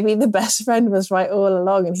 Yeah, and maybe the best friend was right all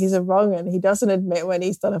along and he's a wrong and he doesn't admit when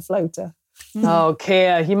he's done a floater. Oh,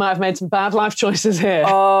 Kia, you might have made some bad life choices here.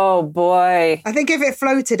 Oh, boy. I think if it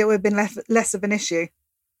floated, it would have been less of an issue.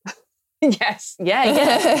 Yes.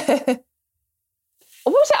 Yeah.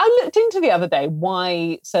 What was it I looked into the other day?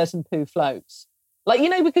 Why certain poo floats?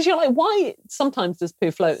 Because you're like, why sometimes does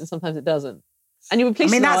poo float and sometimes it doesn't? And you would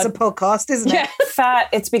please that's a podcast, isn't it? Fat.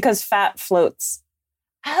 It's because fat floats.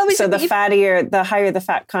 So the higher the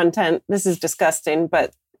fat content, this is disgusting,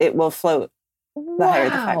 but it will float the higher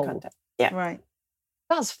the fat content. Yeah. Right.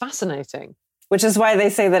 That's fascinating. Which is why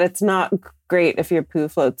they say that it's not great if your poo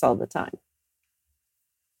floats all the time.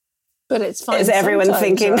 But it's fine. Is everyone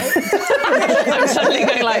sometimes, thinking? right? I'm suddenly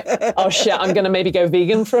going like, oh shit, I'm going to maybe go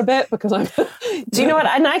vegan for a bit because I'm... Do you know what?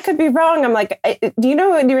 And I could be wrong. I'm like, do you know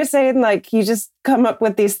when you were saying like you just come up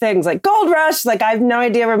with these things like gold rush? Like I have no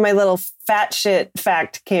idea where my little fat shit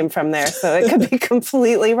fact came from there. So it could be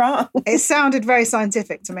completely wrong. It sounded very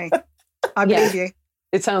scientific to me. I believe you.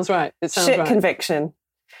 It sounds right. It sounds Shit right. conviction.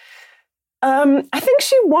 I think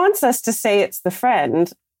she wants us to say it's the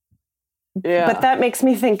friend. Yeah. But that makes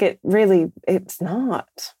me think it's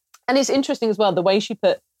not. And it's interesting as well, the way she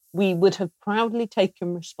put, we would have proudly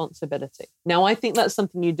taken responsibility. Now, I think that's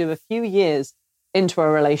something you do a few years into a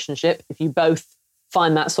relationship if you both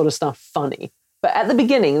find that sort of stuff funny. But at the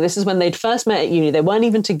beginning, this is when they'd first met at uni. They weren't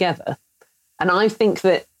even together. And I think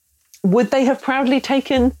that, would they have proudly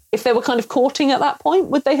taken, if they were kind of courting at that point,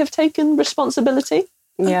 would they have taken responsibility?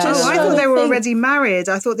 Yeah. Oh, I thought they were already married.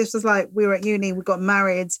 I thought this was like we were at uni, we got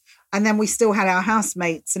married, and then we still had our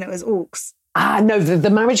housemates, and it was orcs. No, the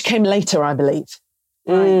marriage came later, I believe.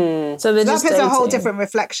 Mm. So they're That just puts a whole dating. different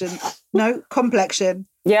reflection. No, complexion.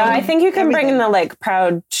 Yeah, I think you can bring in everything. the like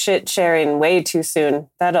proud shit sharing way too soon.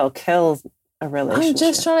 That'll kill a relationship. I'm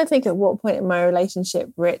just trying to think at what point in my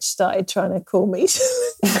relationship Rich started trying to call me.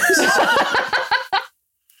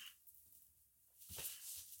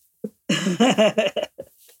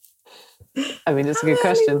 I mean, it's a good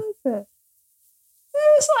question. It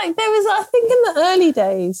was like, I think in the early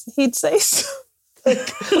days, he'd say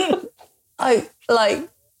something. I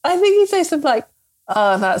think he'd say something like,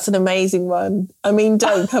 oh, that's an amazing one. I mean,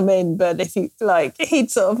 don't come in, but if you like,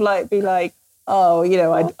 he'd sort of like be like, oh, you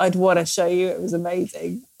know, I'd want to show you it was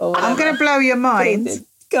amazing. Or I'm going to blow your mind.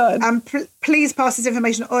 Go on. And please pass this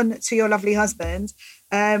information on to your lovely husband.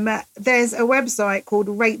 There's a website called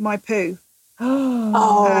Rate My Poo.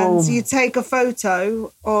 And you take a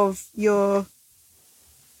photo of your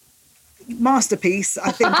masterpiece,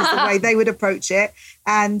 I think is the way they would approach it,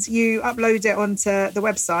 and you upload it onto the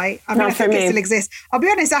website. I mean, I think it still exists. I'll be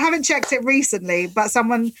honest, I haven't checked it recently, but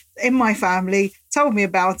someone in my family told me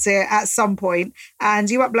about it at some point,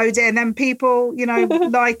 and you upload it and then people, you know,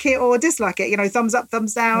 like it or dislike it, you know, thumbs up,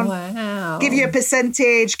 thumbs down. Wow. Give you a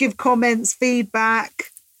percentage, give comments,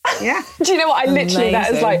 feedback. Yeah. Do you know what? I literally,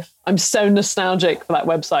 that is Amazing. like, I'm so nostalgic for that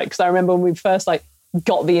website because I remember when we first like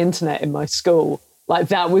got the internet in my school, like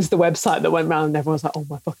that was the website that went round and everyone was like, oh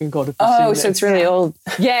my fucking God. Have you seen so this? it's really old.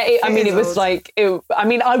 Yeah, it was old. like,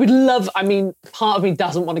 I would love, part of me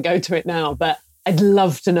doesn't want to go to it now, but I'd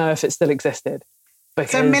love to know if it still existed.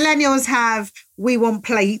 Because, So millennials have, we want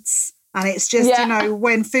plates. And it's just, you know,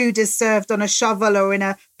 when food is served on a shovel or in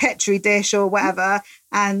a Petri dish or whatever.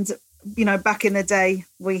 And, you know, back in the day,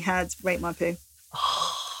 we had Rate My Poo.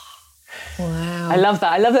 Wow. I love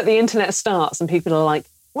that. I love that the internet starts and people are like,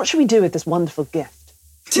 what should we do with this wonderful gift?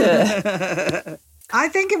 I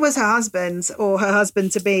think it was her husband or her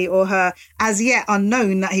husband-to-be or her as yet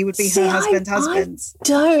unknown that he would be her husband. I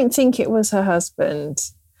don't think it was her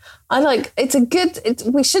husband.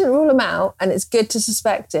 We shouldn't rule him out and it's good to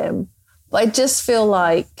suspect him. But I just feel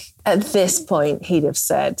like at this point he'd have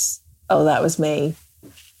said, oh, that was me.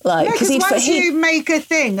 Like, because once you make a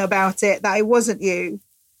thing about it that it wasn't you,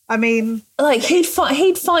 I mean, like he'd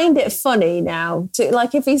find it funny now.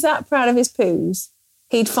 Like if he's that proud of his poos,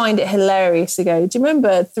 he'd find it hilarious to go, do you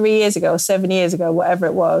remember 3 years ago or 7 years ago, whatever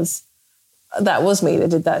it was, that was me that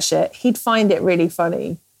did that shit. He'd find it really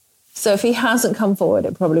funny. So if he hasn't come forward,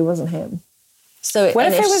 it probably wasn't him. So What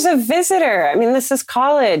if it was a visitor? I mean, this is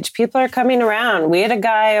college. People are coming around. We had a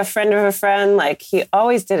guy, a friend of a friend, like he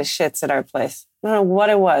always did his shits at our place. I don't know what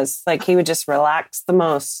it was. Like he would just relax the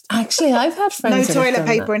most. Actually, I've had friends. no that have toilet done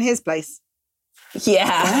paper that. in his place.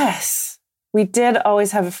 Yeah. Yes. We did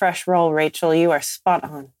always have a fresh roll, Rachel. You are spot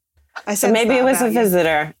on. I So sensed maybe that it was a about you.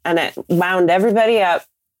 visitor and it wound everybody up,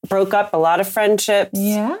 broke up a lot of friendships.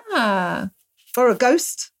 Yeah. Or a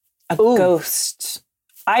ghost. A ghost.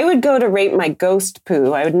 I would go to Rate My Ghost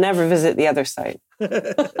Poo. I would never visit the other site.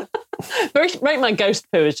 Rate My Ghost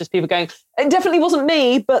Poo is just people going, it definitely wasn't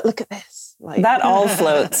me, but look at this. Like That all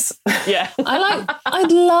floats. Yeah.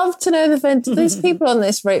 I'd love to know the vent. There's people on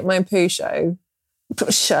this Rate My Poo website.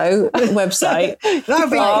 That would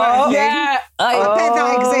be quite a thing. Yeah. I bet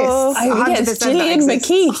that exists. 100% Yes, Gillian that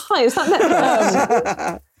exists. McKeith. Hi, is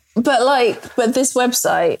that Netflix? But this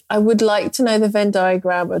website, I would like to know the Venn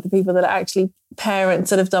diagram of the people that are actually parents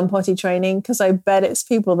that have done potty training, because I bet it's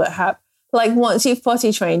people that have, like, once you've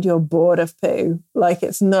potty trained, you're bored of poo. Like,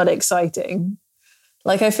 it's not exciting.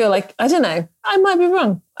 Like, I feel like, I don't know, I might be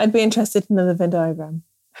wrong. I'd be interested in the Venn diagram.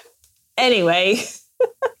 Anyway.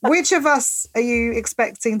 Which of us are you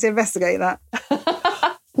expecting to investigate that?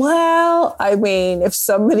 Well, I mean, if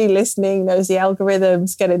somebody listening knows the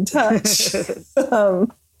algorithms, get in touch.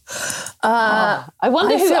 I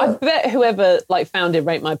wonder I bet whoever like founded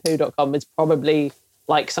RateMyPoo.com is probably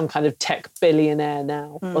like some kind of tech billionaire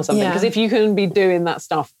now or something. Because if you can be doing that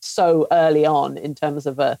stuff so early on in terms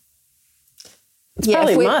of probably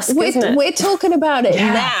Musk, isn't it? We're talking about it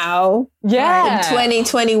now. Yeah. In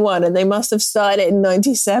 2021, and they must have started in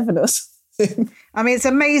 97 or something. I mean, it's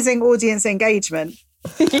amazing audience engagement.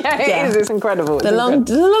 It is. It's incredible. The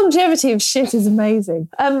longevity of shit is amazing.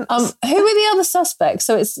 Who are the other suspects?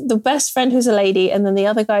 So it's the best friend who's a lady, and then the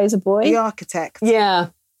other guy is a boy? The architect. Yeah.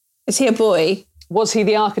 Is he a boy? Was he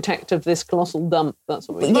the architect of this colossal dump? That's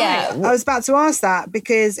what we Yeah. I was about to ask that,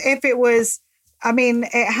 because if it was, I mean,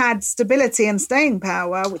 it had stability and staying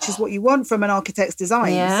power, which is what you want from an architect's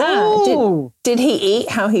design. Yeah. Did he eat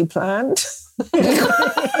how he planned?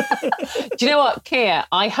 Do you know what, Kia?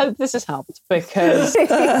 I hope this has helped, because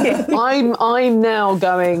I'm now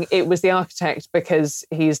going, it was the architect because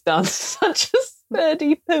he's done such a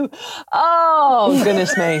sturdy poo. Oh,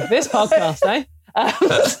 goodness me. This podcast, eh?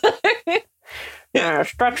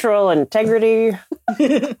 Structural integrity.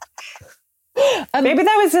 Maybe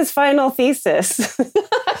that was his final thesis.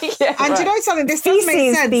 And you know something? This does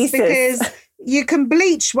make sense because you can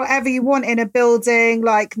bleach whatever you want in a building,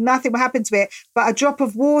 like nothing will happen to it, but a drop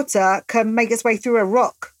of water can make its way through a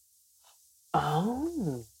rock.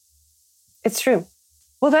 Oh. It's true.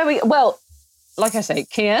 Well, like I say,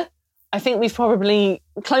 Kia, I think we've probably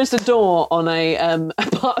closed a door on a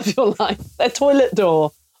part of your life, a toilet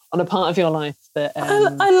door on a part of your life that... I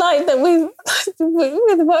like that with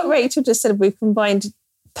what Rachel just said, we've combined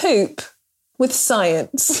poop with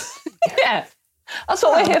science. Yeah, that's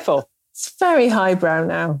what we're here for. It's very highbrow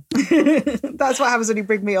now. That's what happens when you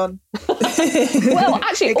bring me on. Well,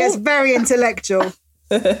 actually... It gets very intellectual.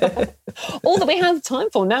 All that we have time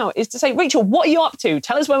for now is to say, Rachel, what are you up to?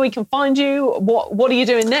 Tell us where we can find you. What are you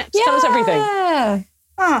doing next? Tell us everything.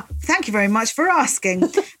 Thank you very much for asking.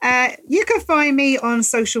 You can find me on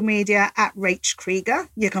social media at Rach Krieger.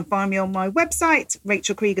 You can find me on my website,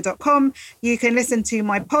 rachelkrieger.com. You can listen to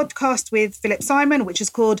my podcast with Philip Simon, which is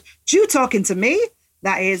called Jew Talking to Me.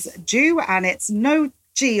 That is Jew, and it's no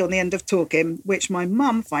G on the end of talking, which my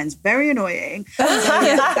mum finds very annoying. So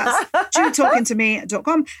that's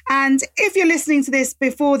jewtalkingtome.com. And if you're listening to this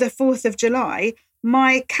before the 4th of July,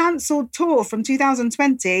 my cancelled tour from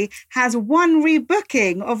 2020 has one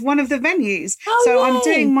rebooking of one of the venues. I'm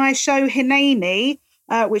doing my show Hineni,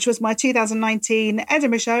 which was my 2019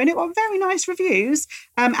 Edinburgh show, and it got very nice reviews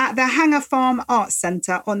at the Hanger Farm Arts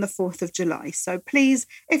Centre on the 4th of July. So please,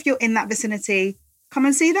 if you're in that vicinity, come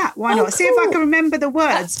and see that. Why not? See if I can remember the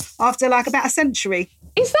words after like about a century.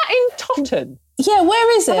 Is that in Totton? Yeah,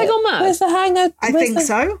 where is it? Have they gone mad? Where's the Hanger? I think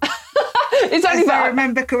so. It's only if I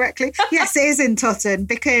remember correctly. Yes, it is in Totton,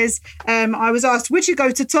 because I was asked, would you go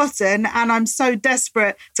to Totton? And I'm so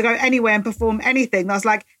desperate to go anywhere and perform anything. And I was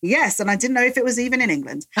like, yes. And I didn't know if it was even in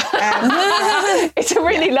England. It's a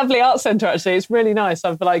really lovely art centre, actually. It's really nice.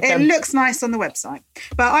 It looks nice on the website.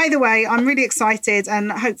 But either way, I'm really excited,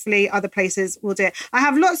 and hopefully other places will do it. I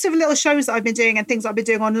have lots of little shows that I've been doing and things that I've been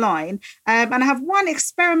doing online. And I have one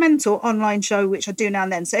experimental online show, which I do now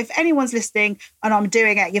and then. So if anyone's listening and I'm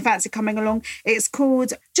doing it, you fancy coming along, it's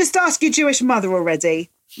called Just Ask Your Jewish Mother Already.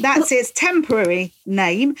 That's its temporary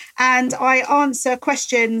name. And I answer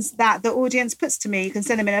questions that the audience puts to me. You can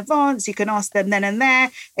send them in advance. You can ask them then and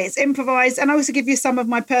there. It's improvised. And I also give you some of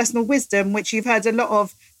my personal wisdom, which you've heard a lot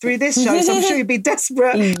of through this show. So I'm sure you'd be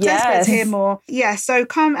desperate to hear more. Yeah, so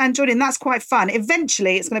come and join in. That's quite fun.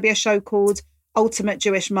 Eventually, it's going to be a show called Ultimate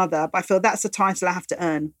Jewish Mother, but I feel that's the title I have to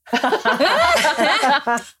earn.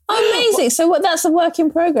 Amazing. So that's a work in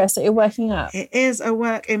progress that you're working up? It is a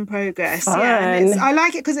work in progress. Fun. Yeah, and I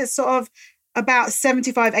like it because it's sort of about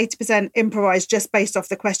 75-80% improvised just based off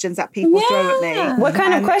the questions that people throw at me. What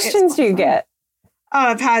kind of questions do you get? Oh,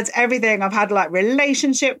 I've had everything. I've had like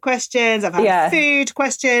relationship questions. I've had food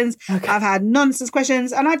questions. Okay. I've had nonsense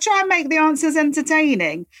questions. And I try and make the answers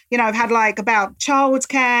entertaining. You know, I've had like about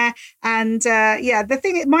childcare. And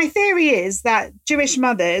my theory is that Jewish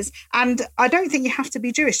mothers, and I don't think you have to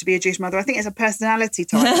be Jewish to be a Jewish mother. I think it's a personality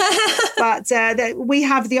type. But that we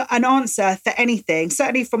have an answer for anything.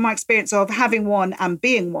 Certainly from my experience of having one and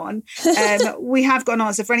being one, we have got an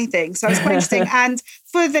answer for anything. So it's quite interesting. And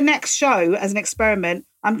for the next show, as an experiment,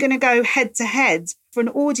 I'm going to go head to head for an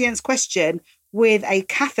audience question with a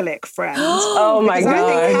Catholic friend. Oh my God.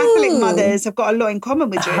 I think Catholic mothers have got a lot in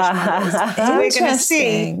common with Jewish mothers. So we're going to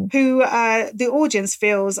see who the audience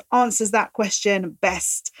feels answers that question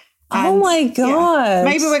best. And, oh my God.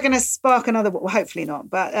 maybe we're going to spark another, well, hopefully not,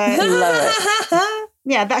 but love it.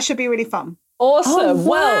 yeah, that should be really fun. Awesome. Oh,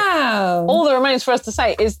 Well, wow. all that remains for us to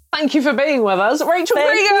say is thank you for being with us, Rachel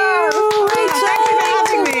Grieger. Thank you for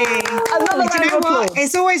having me. Another Do you know round of what? applause.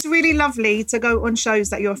 It's always really lovely to go on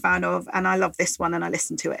shows that you're a fan of, and I love this one and I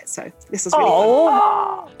listen to it. So this was really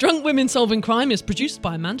fun. Drunk Women Solving Crime is produced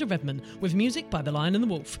by Amanda Redman with music by The Lion and the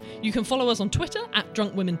Wolf. You can follow us on Twitter at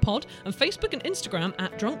Drunk Women Pod and Facebook and Instagram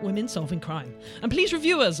at Drunk Women Solving Crime. And please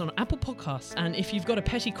review us on Apple Podcasts. And if you've got a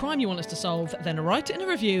petty crime you want us to solve, then write it in a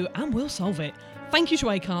review and we'll solve it. Thank you to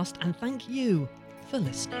Acast and thank you for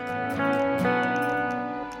listening.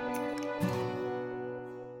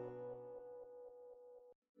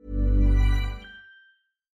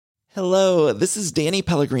 Hello, this is Danny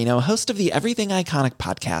Pellegrino, host of the Everything Iconic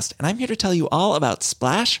podcast, and I'm here to tell you all about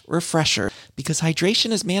Splash Refresher, because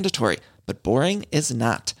hydration is mandatory, but boring is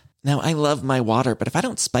not. Now, I love my water, but if I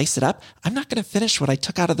don't spice it up, I'm not going to finish what I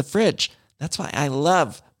took out of the fridge. That's why I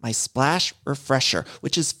love my Splash Refresher,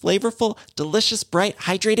 which is flavorful, delicious, bright,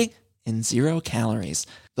 hydrating, and 0 calories.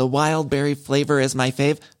 The wild berry flavor is my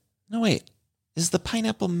fave. No, wait, is the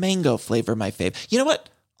pineapple mango flavor my fave? You know what?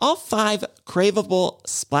 All 5 craveable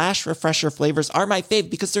Splash Refresher flavors are my fave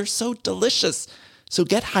because they're so delicious. So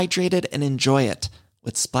get hydrated and enjoy it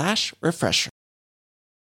with Splash Refresher.